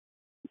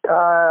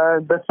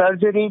the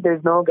surgery,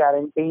 there's no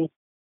guarantee.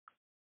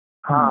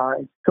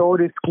 It's so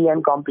risky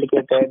and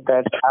complicated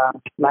that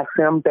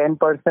maximum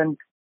 10%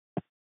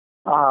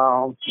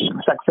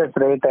 success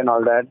rate and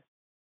all that.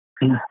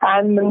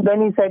 And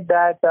then he said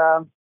that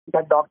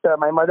that doctor,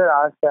 my mother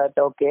asked that,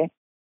 okay,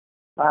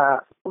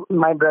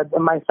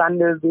 my son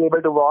will be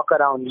able to walk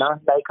around now,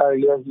 like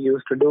earlier he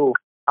used to do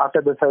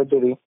after the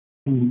surgery.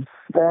 Then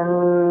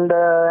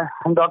the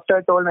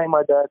doctor told my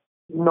mother,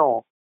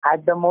 no,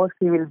 at the most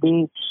he will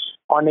be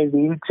on a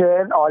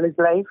wheelchair all his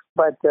life,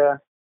 but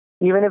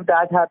even if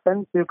that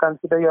happens, you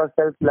consider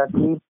yourself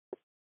lucky,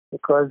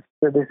 because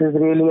this is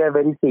really a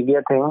very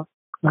severe thing.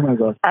 Oh my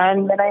God.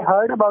 And when I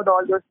heard about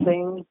all those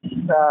things,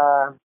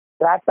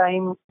 that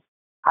time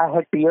I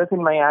had tears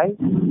in my eyes,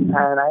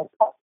 and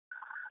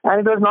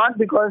it was not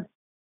because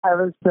I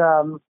was.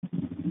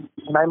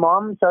 My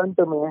mom turned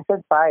to me and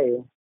said,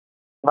 "Why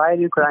are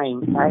you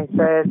crying?" I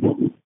said,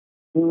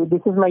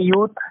 "This is my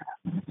youth,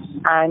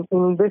 and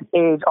in this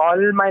age,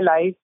 all my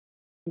life,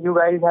 you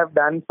guys have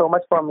done so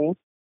much for me.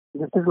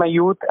 This is my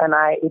youth, and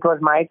it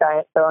was my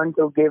turn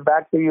to give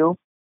back to you.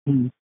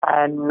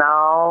 And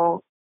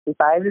now, if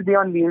I will be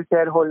on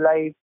wheelchair whole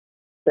life,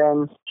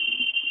 then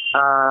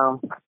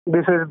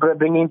this is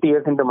bringing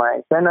tears into my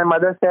eyes." Then my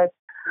mother said,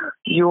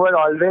 "You were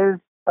always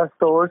a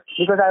source,"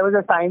 because I was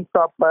a science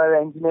topper,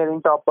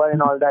 engineering topper,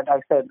 and all that.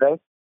 I said,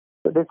 right?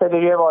 So they said,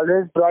 "You have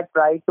always brought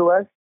pride to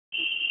us,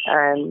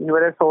 and you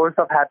were a source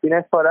of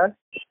happiness for us,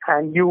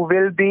 and you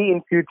will be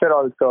in future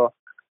also.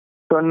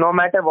 So no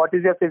matter what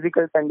is your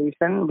physical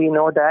condition, we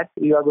know that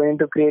you are going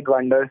to create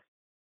wonders."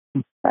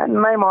 And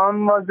my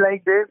mom was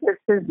like, "This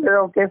is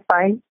okay,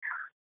 fine."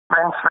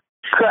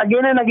 So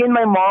again and again,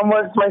 my mom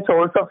was my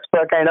source of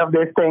kind of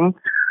this thing.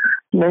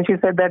 And then she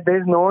said that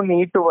there's no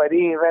need to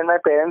worry when my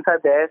parents are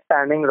there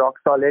standing rock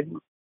solid.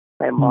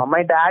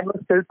 My dad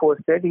was still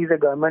posted. He's a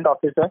government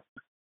officer.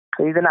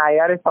 So he's an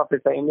IRS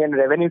officer, Indian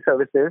Revenue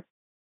Services.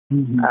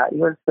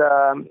 He was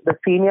the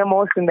senior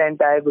most in the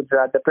entire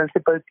Gujarat, the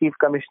principal chief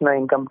commissioner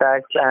income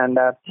tax. And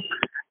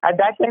at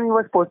that time, he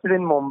was posted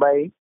in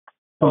Mumbai.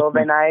 So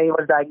when I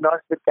was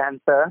diagnosed with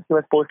cancer, he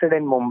was posted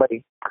in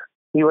Mumbai.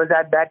 He was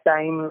at that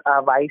time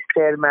vice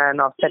chairman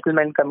of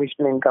Settlement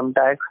Commission Income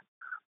Tax.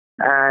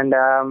 And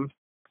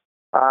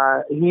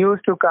he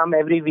used to come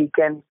every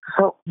weekend.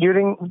 So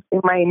in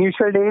my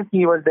initial days,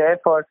 he was there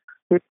for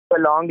a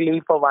long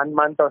leave for 1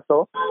 month or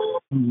so,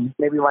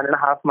 maybe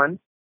 1.5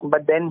 months.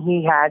 But then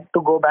he had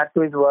to go back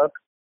to his work.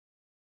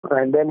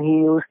 And then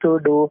he used to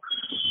do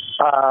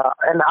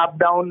an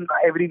up-down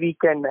every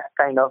weekend,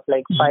 kind of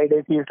like 5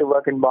 days he used to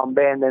work in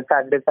Bombay, and then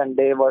Saturday,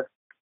 Sunday was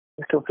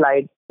to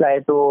fly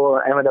to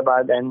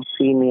Ahmedabad and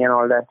see me and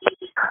all that.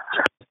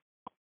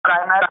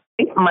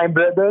 My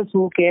brothers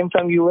who came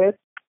from US,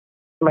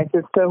 my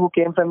sister who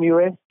came from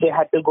US, they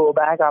had to go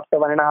back after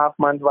 1.5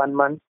 months, 1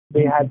 month.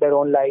 They had their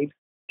own lives.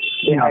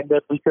 They had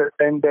their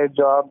children, their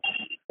job,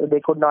 so they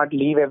could not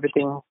leave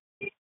everything.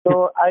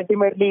 So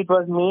ultimately, it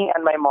was me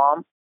and my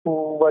mom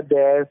who were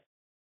there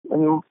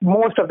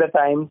most of the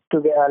time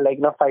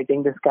together,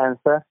 fighting this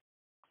cancer.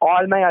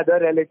 All my other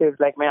relatives,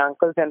 like my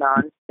uncles and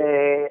aunts,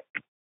 they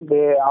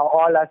are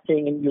all are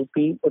staying in UP,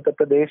 Uttar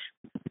Pradesh.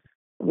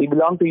 We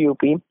belong to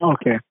UP.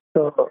 Okay.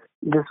 So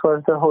this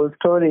was the whole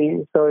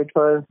story. So it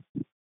was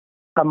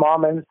a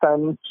mom and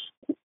son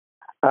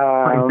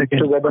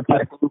together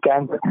fighting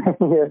cancer.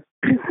 Yes.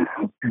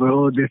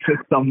 Bro, this is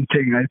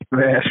something, I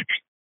swear.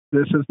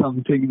 This is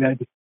something that...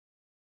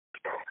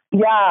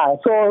 Yeah,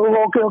 so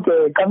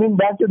okay. Coming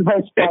back to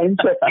my spine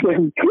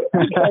section.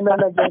 Again,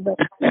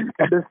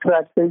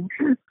 distracting.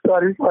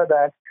 Sorry for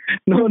that.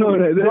 No.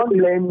 Don't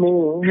blame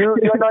me.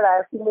 You're not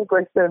asking me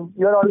questions.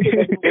 You're also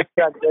getting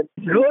distracted.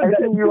 No, I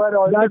think you are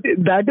also...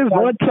 that is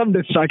not some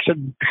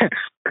distraction.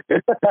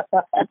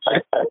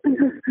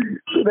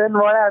 Then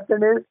what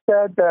happened is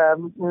that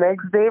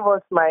next day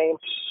was my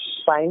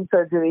spine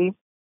surgery,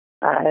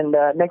 and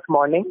next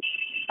morning.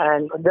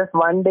 And just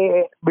one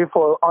day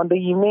before, on the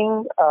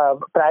evening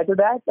prior to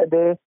that,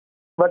 they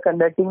were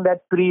conducting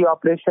that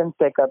pre-operation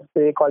checkup.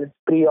 They call it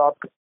pre-op.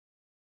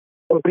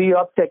 So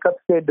pre-op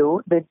checkups they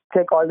do. They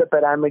check all the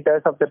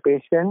parameters of the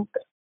patient,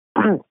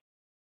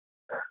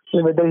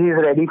 whether he is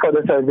ready for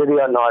the surgery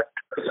or not.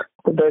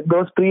 So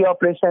those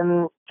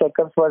pre-operation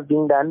checkups was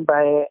being done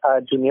by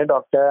a junior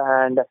doctor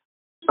and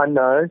a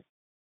nurse.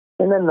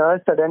 And the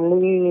nurse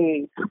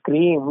suddenly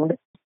screamed,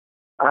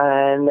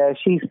 and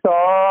she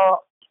saw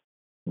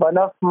one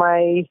of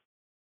my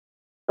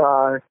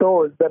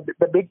toes,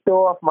 the big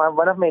toe of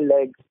one of my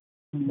legs,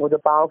 वो जो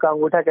पाँव का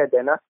अंगूठा कहते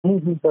हैं ना.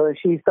 So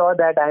she saw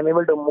that I'm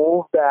able to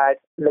move that,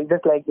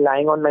 just like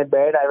lying on my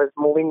bed, I was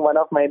moving one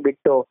of my big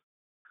toe.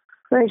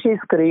 So she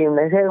screamed.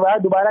 I said, "वाह,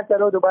 दोबारा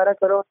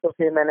करो." So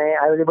फिर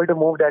I was able to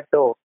move that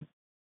toe.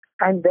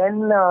 And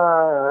then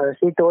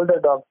she told the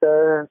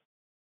doctor,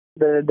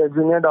 the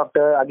junior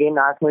doctor again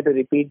asked me to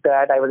repeat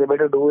that. I was able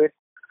to do it.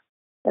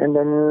 And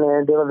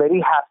then they were very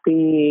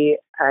happy.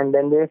 And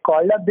then they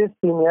called up this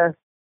senior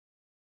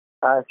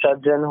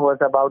surgeon who was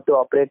about to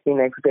operate me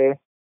next day.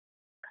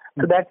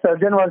 So that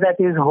surgeon was at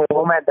his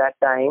home at that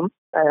time.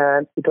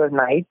 It was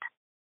night.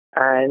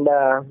 And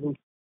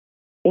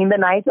in the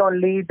night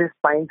only, this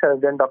spine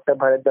surgeon, Dr.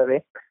 Bharat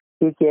Dave,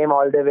 he came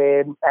all the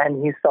way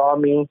and he saw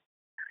me.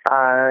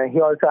 He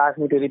also asked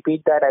me to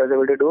repeat that. I was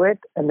able to do it.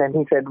 And then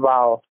he said,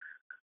 wow.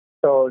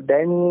 So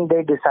then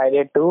they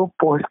decided to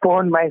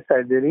postpone my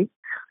surgery.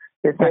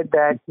 They said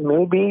that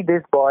maybe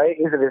this boy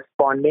is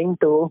responding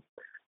to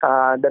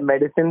the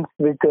medicines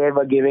which they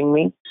were giving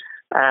me.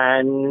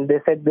 And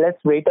they said,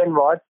 let's wait and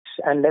watch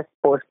and let's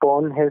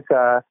postpone his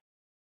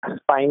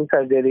spine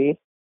surgery.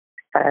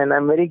 And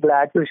I'm very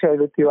glad to share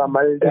with you,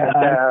 Amal,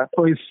 that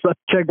it's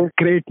such a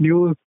great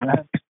news.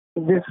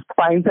 This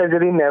spine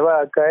surgery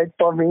never occurred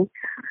for me.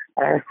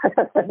 And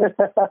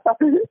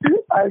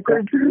I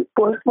could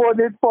postpone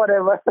it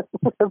forever.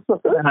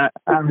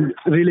 I'm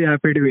really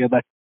happy to hear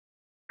that.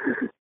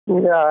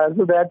 Yeah,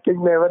 so that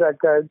thing never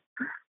occurred.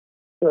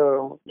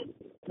 So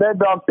the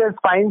doctor,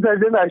 spine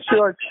surgeon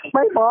assured.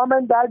 My mom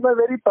and dad were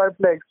very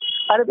perplexed.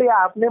 अरे भैया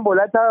आपने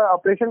बोला था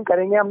operation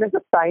करेंगे, हमने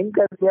सब sign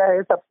कर दिया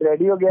है, सब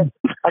रेडी हो गया,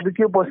 अभी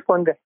क्यों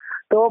पोस्टपोन कर?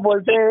 तो वो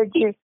बोलते हैं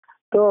कि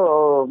तो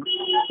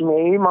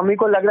मेरी मम्मी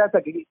को लग रहा था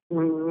कि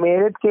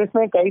मेरे केस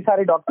में कई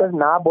सारे डॉक्टर्स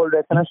ना बोल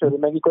रहे थे ना शुरू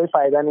में कि कोई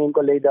फायदा नहीं,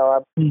 इनको ले जाओ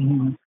आप.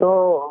 तो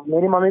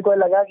मेरी मम्मी को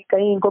लगा कि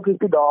कहीं इनको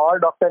किसी और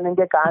डॉक्टर ने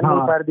इनके कान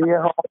नहीं भर दिए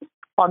हो,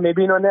 और मे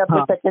बी इन्होंने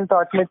अपने सेकंड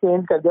थॉट में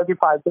चेंज कर दिया कि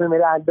फालतू में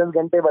मेरे 8-10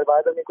 घंटे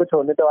बर्बाद होंगे, कुछ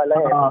होने तो वाला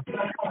है.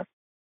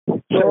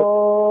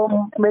 तो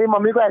मेरी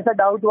मम्मी को ऐसा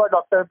डाउट हुआ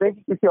डॉक्टर पे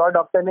कि किसी और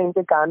डॉक्टर ने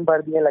इनके कान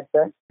भर दिए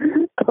लगता है,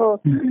 तो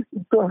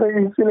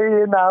इसलिए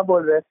ये ना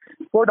बोल रहे.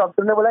 वो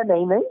डॉक्टर ने बोला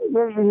नहीं ये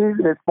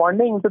is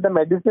responding to the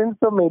medicine,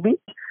 so may be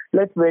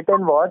let's wait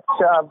and watch.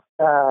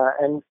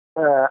 And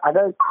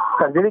अगर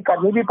सर्जरी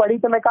करनी भी पड़ी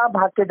तो मैं कहाँ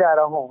भाग के जा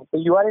रहा हूँ. तो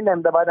you are in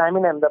Ahmedabad, I am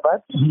in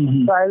Ahmedabad,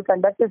 so I will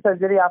conduct the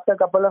surgery after a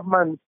couple of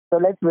months. So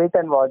let's wait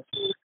and watch.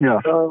 Yeah.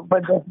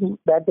 But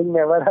that thing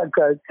never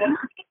occurred.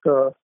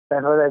 So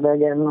that was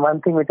again one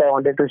thing which I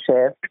wanted to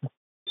share.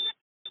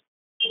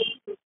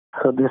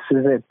 So this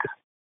is it.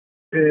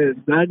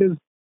 That is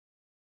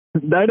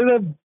a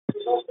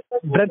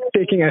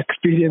breathtaking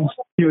experience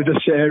you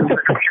just shared.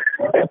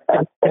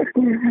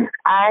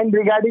 And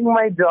regarding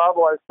my job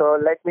also,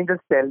 let me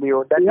just tell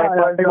you that I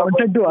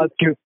wanted to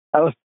ask you.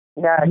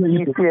 There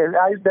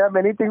are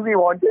many things we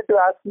wanted to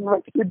ask you,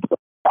 but you don't.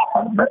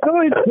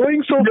 No, it's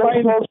going so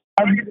fine.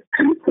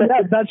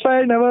 Yeah, that's why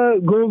I never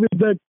go with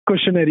that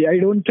questionnaire. I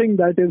don't think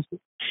that is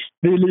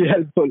really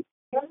helpful.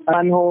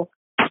 And who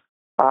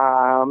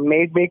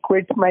made me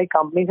quit my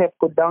company have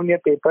put down your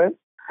papers.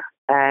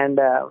 And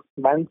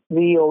once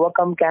we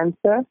overcome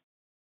cancer,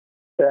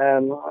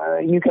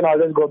 you can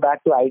always go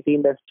back to IT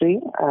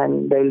industry,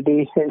 and there will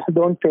be,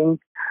 don't think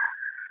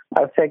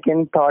a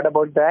second thought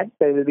about that.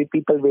 There will be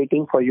people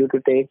waiting for you to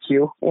take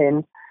you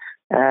in,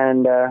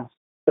 and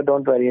so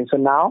don't worry. So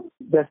now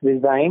just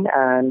resign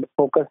and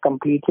focus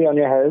completely on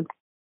your health.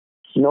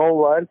 no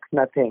work,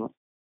 nothing.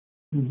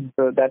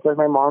 So that was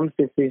my mom's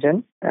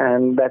decision,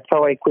 and that's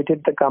how I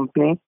quitted the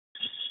company.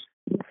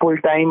 Full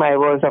time, I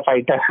was a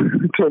fighter.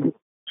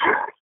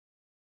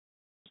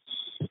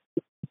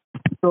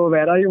 So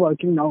where are you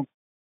working now?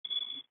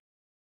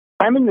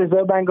 I'm in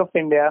Reserve Bank of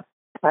India.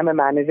 I'm a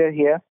manager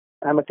here.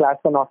 I'm a class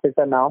 1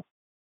 officer now.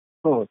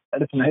 Oh,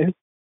 that is nice.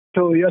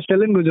 So you're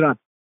still in Gujarat?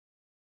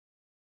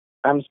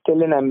 I'm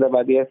still in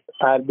Ahmedabad, yes,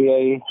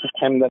 RBI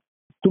Ahmedabad.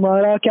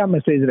 तुम्हारा क्या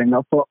message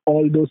रहेगा for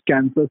all those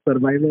cancer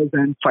survivors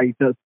and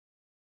fighters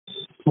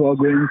who are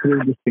going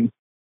through this thing?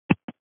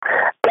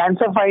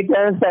 Cancer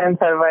fighters and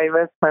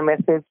survivors, my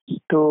message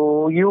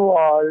to you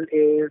all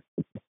is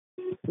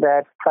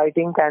that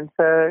fighting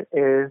cancer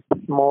is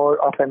more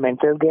of a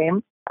mental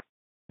game,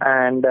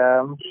 and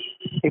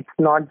it's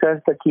not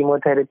just the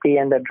chemotherapy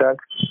and the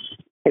drugs.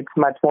 It's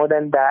much more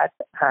than that,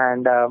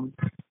 and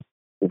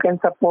you can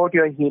support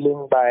your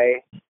healing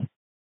by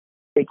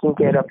taking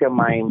care of your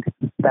mind.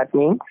 That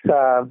means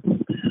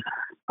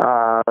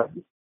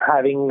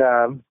having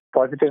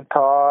positive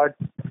thoughts,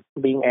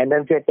 being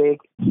energetic,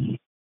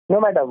 no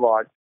matter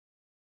what.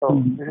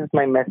 So this is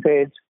my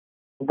message,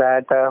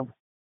 that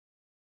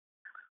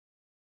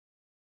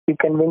you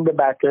can win the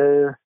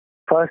battle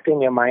first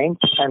in your mind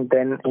and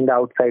then in the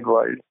outside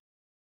world.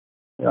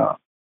 Yeah.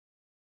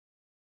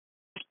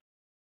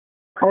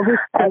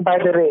 And by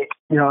the way,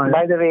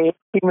 एक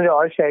चीज़ मुझे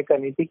और share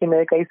करनी थी कि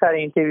मेरे कई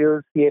सारे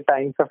interviews ये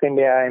Times of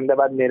India,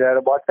 Ahmedabad Mirror,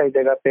 बहुत सारी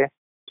जगह पे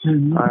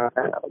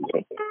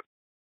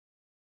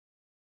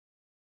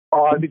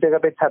और भी जगह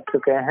पे छप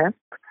चुके हैं.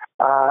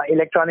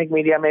 इलेक्ट्रॉनिक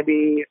मीडिया में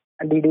भी,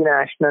 डीडी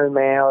नेशनल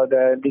में और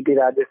डीडी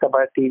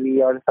राज्यसभा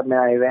टीवी और सब में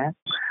आए हुए हैं.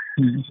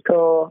 तो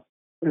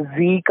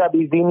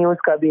जी न्यूज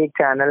का भी एक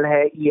चैनल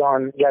है,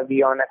 ईऑन या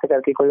वी ऑन ऐसे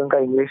करके कोई उनका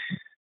इंग्लिश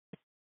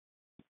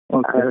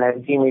चैनल है,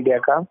 जी मीडिया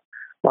का.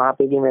 वहाँ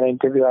पे भी मेरा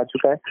इंटरव्यू आ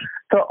चुका है.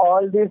 तो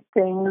all this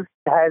things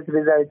has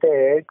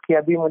resulted कि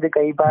अभी मुझे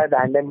कई बार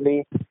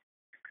randomly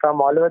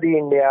from all over the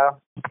India,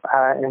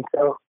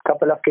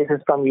 couple of cases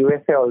from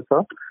USA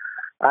also,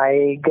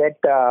 I get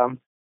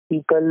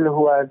people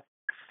who are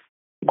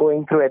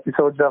going through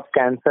episodes of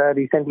cancer,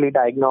 recently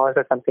diagnosed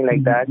or something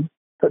like that.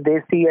 So they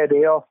see a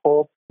ray of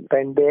hope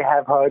when they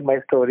have heard my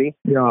story.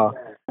 Yeah.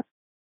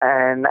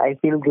 And I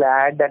feel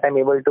glad that I'm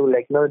able to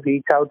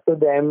reach out to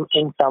them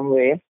in some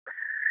way.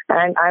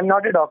 And I'm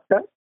not a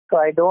doctor, so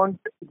I don't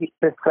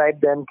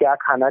prescribe them क्या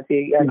खाना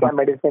चाहिए या क्या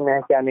medicine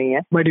है क्या नहीं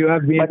है. But you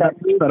have been a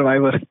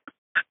survivor.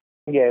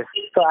 Yes.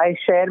 So I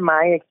share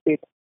my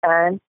experience.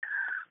 And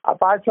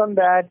apart from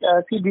that,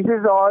 see, this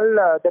is all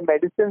the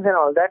medicines and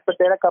all that, but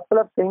there are a couple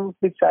of things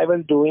which I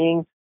was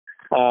doing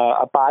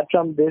apart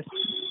from this.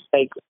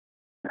 Like,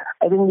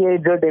 I think ये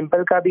जो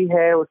डिम्पल का भी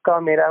है, उसका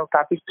मेरा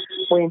काफी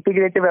वो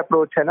integrative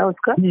approach है ना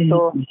उसका.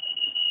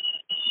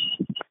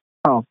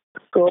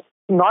 So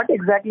not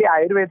exactly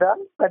Ayurveda,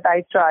 but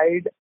I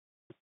tried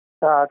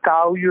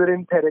cow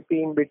urine therapy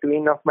in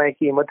between of my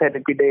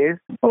chemotherapy days.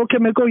 Okay,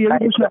 मेरे को ये भी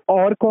पूछना,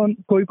 और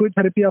कोई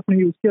थेरेपी आपने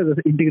यूज किया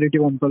जैसे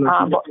इंटीग्रेटिव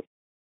ऑन्कोलॉजी?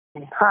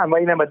 हाँ,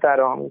 वही मैं बता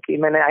रहा हूँ कि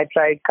मैंने I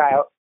tried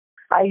cow.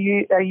 I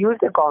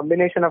used a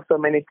combination of so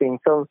many things.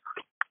 So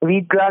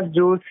wheat grass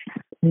juice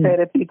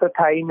therapy तो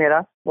था ही मेरा,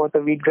 वो तो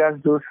wheat grass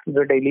juice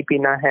जो डेली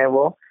पीना है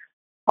वो,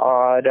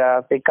 और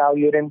फिर cow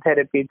urine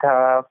therapy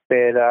था,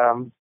 फिर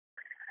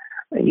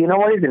you know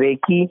what is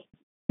Reiki?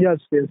 Yes.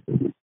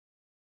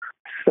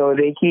 So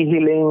Reiki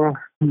healing,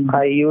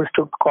 I used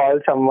to call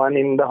someone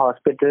in the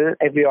hospital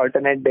every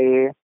alternate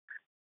day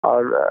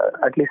or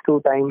at least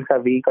 2 times a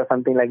week or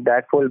something like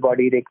that, full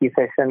body Reiki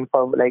session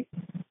for like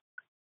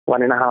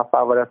 1.5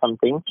 hours or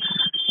something.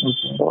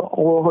 So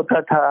वो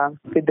होता था.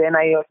 Then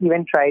I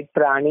even tried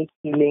pranic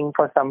healing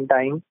for some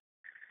time.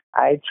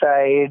 I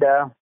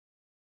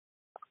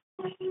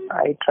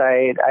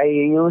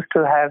used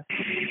to have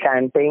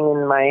chanting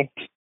in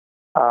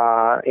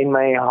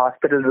my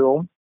hospital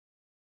room.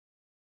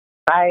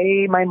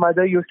 My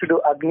mother used to do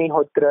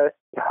Agnihotra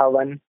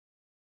Havan.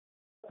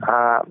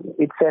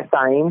 It's a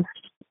science.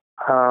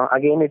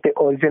 Again, it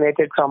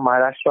originated from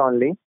Maharashtra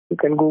only. You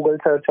can Google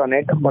search on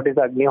it. What is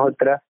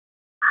Agnihotra?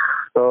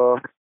 So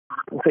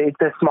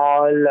it's a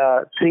small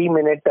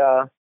 3-minute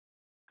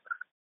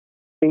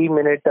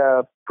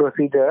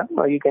procedure,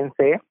 or you can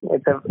say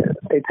it's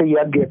a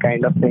yagya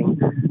kind of thing.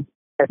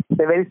 It's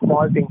a very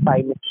small thing,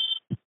 5 minutes.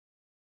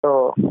 तो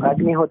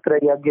अग्निहोत्र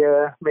यज्ञ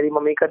मेरी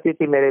mummy करती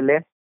थी मेरे लिए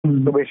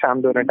सुबह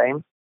शाम दोनों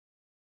टाइम.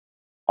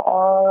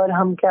 और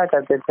हम क्या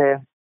करते थे,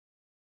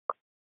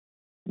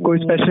 कोई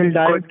स्पेशल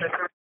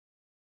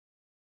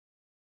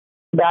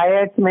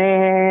डाइट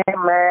में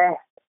मैं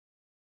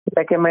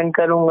रेकमेंड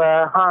करूंगा,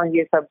 हाँ,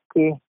 ये सब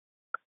की.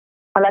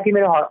 हालांकि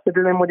मेरे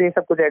हॉस्पिटल में मुझे ये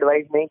सब कुछ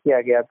एडवाइस नहीं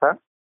किया गया था,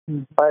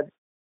 पर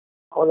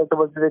वो लोग तो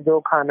बोलते थे जो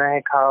खाना है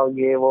खाओ,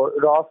 ये वो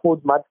रॉ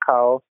फूड मत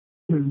खाओ,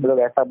 लोग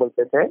ऐसा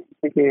बोलते थे.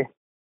 क्योंकि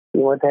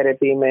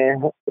कीमोथेरेपी में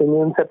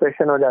इम्यून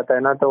सप्रेशन हो जाता है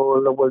ना, तो वो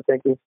लोग बोलते हैं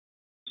कि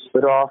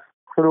रॉ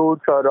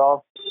फ्रूट्स और रॉ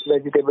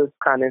वेजिटेबल्स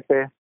खाने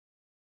से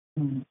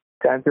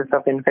चांसेस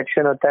ऑफ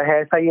इन्फेक्शन होता है.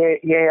 ऐसा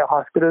ये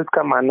हॉस्पिटल्स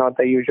का मानना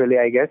होता है यूजुअली,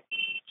 आई गेस.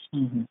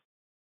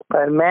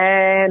 पर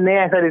मैंने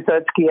ऐसा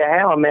रिसर्च किया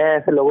है और मैं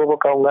ऐसे लोगों को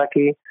कहूँगा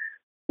कि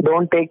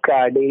don't take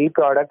dairy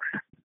products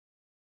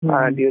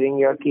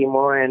during your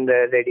chemo and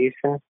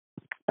radiation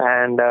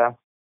and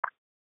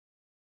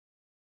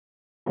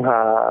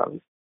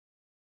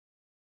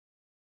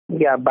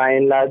yeah, by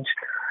and large,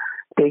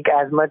 take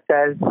as much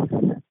as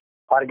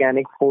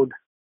organic food.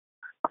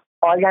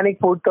 Organic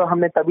food तो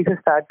हमने तभी से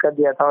start कर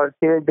दिया था और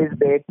till this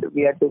date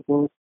we are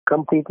taking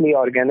completely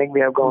organic.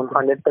 We have gone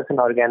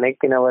 100%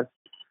 organic in our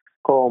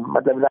home.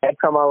 मतलब right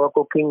from our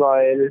cooking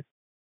oil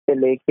से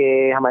लेके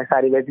हमारे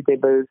सारी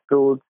vegetables,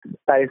 fruits,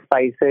 सारे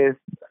spices,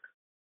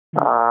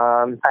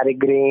 सारे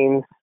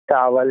grains,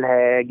 चावल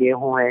है,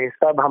 गेहूं है,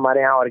 सब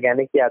हमारे यहाँ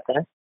organic ही आता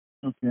है.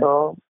 तो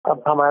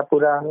अब हमारा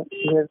पूरा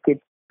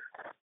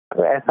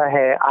तो ऐसा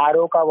है.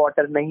 आरओ का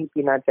वाटर नहीं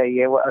पीना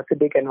चाहिए, वो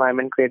एसिडिक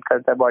एनवायरनमेंट क्रिएट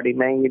करता है बॉडी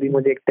में. ये भी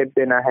मुझे एक टिप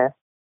देना है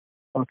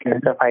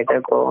फाइटर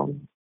को.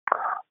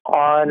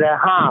 और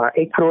हाँ,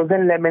 एक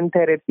फ्रोजन लेमन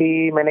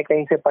थेरेपी मैंने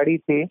कहीं से पढ़ी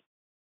थी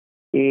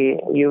कि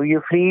you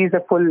freeze a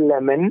full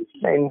lemon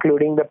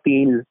including the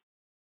peel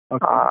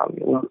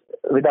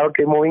without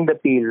removing the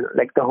peel,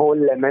 like the whole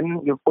lemon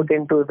you put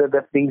into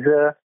the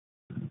freezer.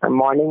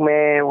 Morning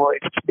में वो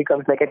it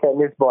becomes like a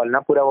tennis ball ना,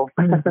 पूरा वो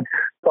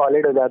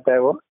solid हो जाता है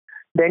वो.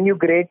 Then you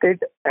grate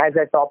it as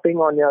a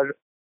topping on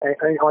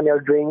your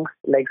drinks.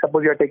 Like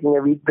suppose you're taking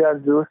a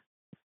wheatgrass juice,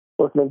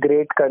 उसमें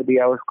grate कर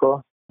दिया उसको.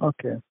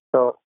 Okay.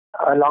 So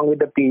along with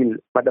the peel,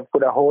 मतलब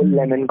पूरा whole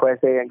lemon को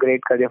ऐसे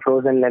grate कर दिया,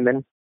 frozen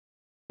lemon.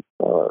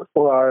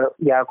 और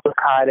या कुछ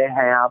खा रहे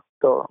हैं आप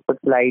तो कुछ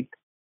लाइट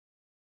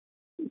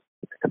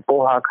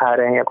पोहा खा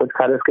रहे हैं या कुछ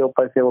खा रहे, उसके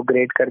ऊपर से वो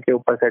ग्रेट करके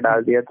ऊपर से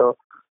डाल दिया. तो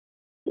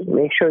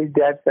make sure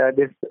that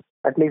this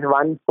at least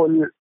one full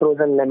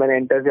frozen lemon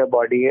enters your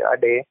body a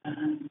day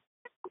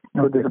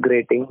through this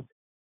grating.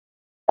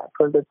 That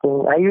was the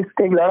thing. I used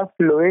to take a lot of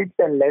fluids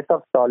and less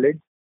of solids.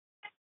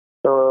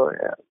 So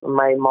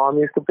my mom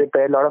used to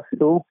prepare a lot of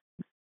soup.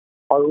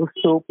 और उस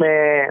soup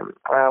में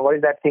what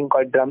is that thing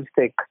called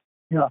drumstick?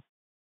 Yeah.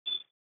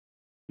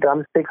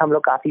 Drumstick हम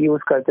लोग काफी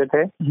use करते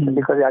थे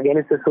because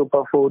again it's a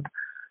superfood.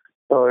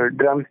 तो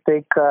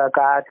drumstick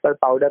का आजकल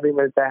पाउडर भी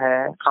मिलता है,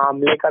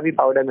 आंवले का भी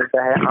पाउडर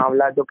मिलता है.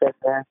 आंवला जो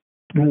कहते हैं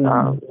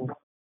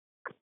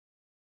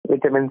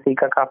विटामिन सी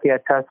का काफी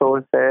अच्छा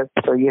सोर्स है.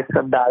 तो ये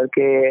सब डाल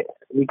के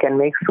we can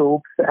make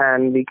soups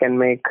and we can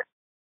make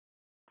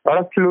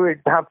और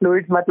फ्लूइड्स. हाँ,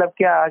 फ्लूइड्स मतलब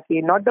क्या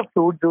कि नॉट द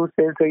फ्रूट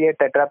जूसेस जो ये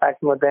टेट्रा पैक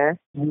में होते हैं,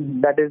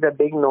 that is the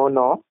big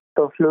no.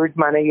 तो फ्लूइड्स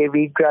माने ये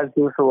व्हीट ग्रास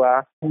जूस हुआ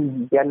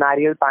या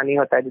नारियल पानी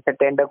होता है जिसे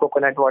टेंडर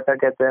कोकोनट वाटर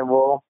कहते हैं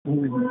वो,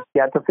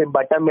 या तो फिर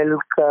बटर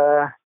मिल्क.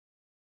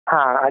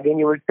 हाँ, अगेन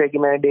यू वुड से कि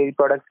मैंने डेयरी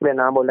प्रोडक्ट्स के लिए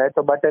ना बोला है,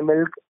 तो butter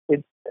milk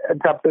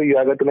it's up to you.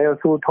 अगर तुम्हें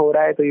सूट हो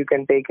रहा है तो you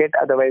can take it,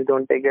 otherwise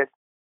don't take it.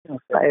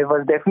 I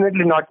was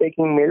definitely not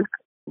taking milk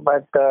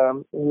but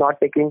not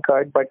taking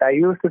curd, but I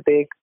used to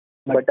take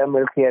butter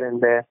milk here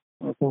and there.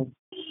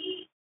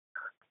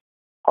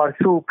 और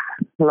soup,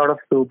 lot of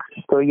soup.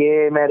 तो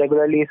ये मैं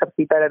regularly सब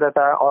पीता रहता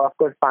था और of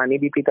course पानी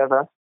भी पीता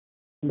था,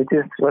 which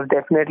was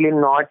definitely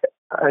not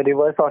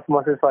reverse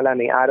osmosis वाला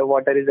नहीं. आरओ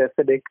वाटर इज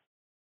एसिडिक,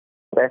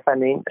 वैसा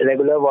नहीं.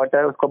 रेगुलर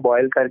वाटर उसको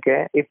बॉईल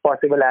करके इफ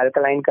पॉसिबल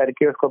एल्कलाइन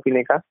करके उसको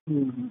पीने का.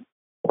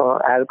 तो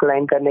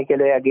एल्कलाइन करने के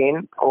लिए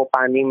अगेन वो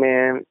पानी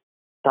में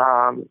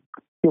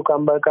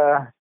क्यूकम्बर का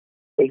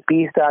एक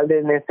पीस डाल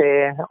देने से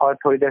और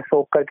थोड़ी देर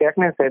सोक करके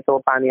रखने से तो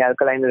पानी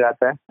एल्कलाइन हो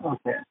जाता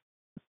है.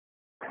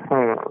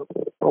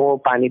 वो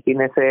पानी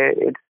पीने से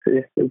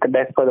it's the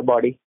best for the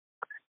body.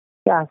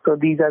 Yeah, so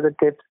these are the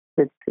tips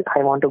which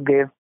I want to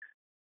give.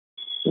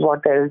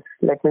 What else?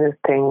 Let me just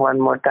think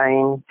one more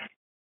time.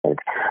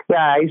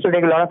 Yeah, I used to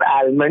take a lot of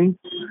almonds.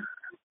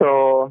 So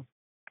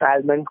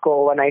almonds को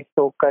overnight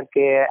soak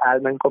करके,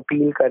 almond को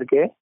peel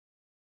करके,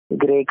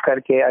 grate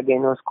करके,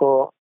 again उसको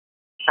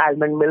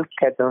almond milk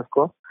कहते हैं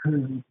उसको.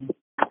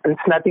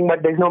 It's nothing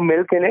but there's no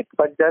milk in it,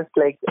 but just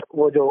like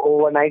वो जो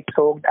overnight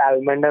soaked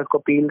almond है उसको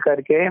peel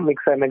करके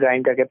मिक्सर में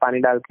grind करके पानी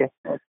डाल के,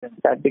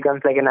 that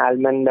becomes like an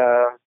almond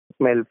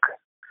milk.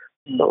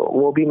 तो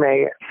वो भी मैं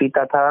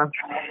पीता था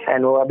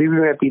and वो अभी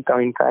भी मैं पीता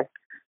हूँ इनफैक्ट.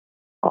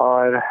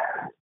 और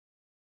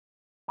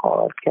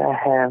क्या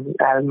है,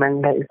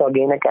 almond is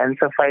again a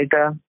cancer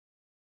fighter.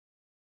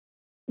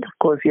 Of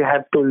course you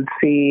have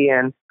tulsi,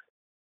 and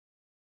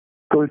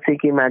तुलसी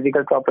की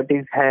मैजिकल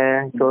प्रॉपर्टीज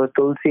हैं. तो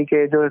तुलसी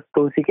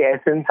के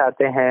एसेंस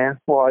आते हैं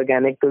वो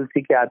ऑर्गेनिक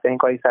तुलसी के आते हैं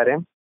कोई सारे,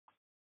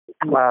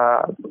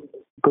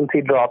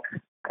 tulsi drops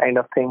kind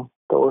of thing.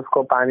 तो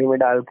उसको पानी में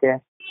डाल के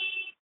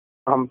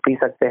हम पी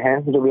सकते हैं.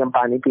 जो भी हम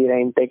पानी पी रहे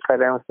हैं, इनटेक कर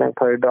रहे हैं, उसमें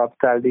थोड़े ड्रॉप्स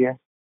डाल दिए.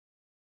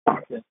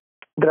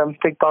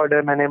 ड्रमस्टिक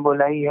पाउडर मैंने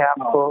बोला ही है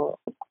आपको.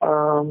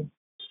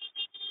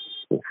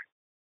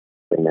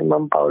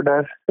 Cinnamon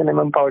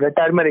powder,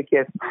 turmeric.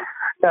 Yes,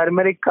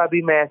 turmeric का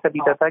भी मैं ऐसा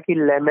पीता था कि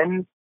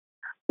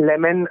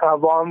लेमन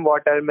वार्म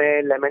वाटर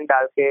में लेमन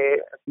डाल के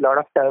lot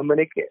of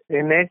turmeric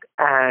in it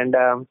and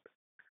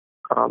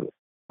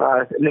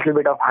little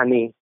bit of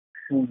honey.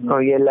 तो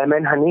ये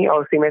लेमन हनी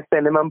और उसी में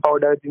सिनेमम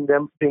पाउडर,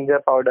 जिंजर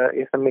पाउडर,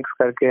 ये सब मिक्स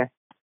करके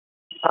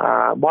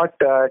बहुत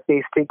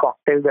टेस्टी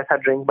कॉकटेल जैसा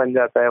ड्रिंक बन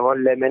जाता है वो,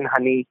 lemon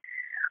honey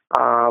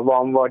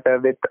warm water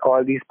with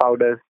all these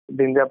powders,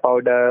 ginger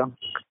powder,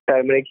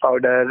 turmeric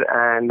powder,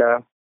 and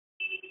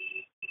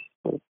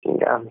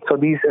so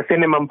these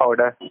cinnamon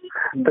powder.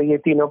 तो ये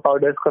तीनों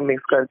पाउडर्स को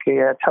मिक्स करके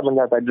अच्छा बन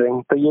जाता है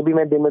ड्रिंक. तो ये भी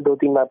मैं दिन में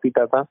 2-3 बार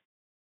पीता था.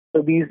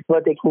 So these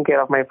were taking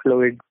care of my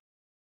fluid.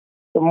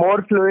 So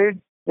more fluid,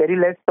 very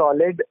less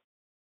solid,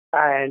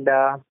 and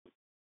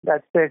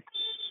that's it.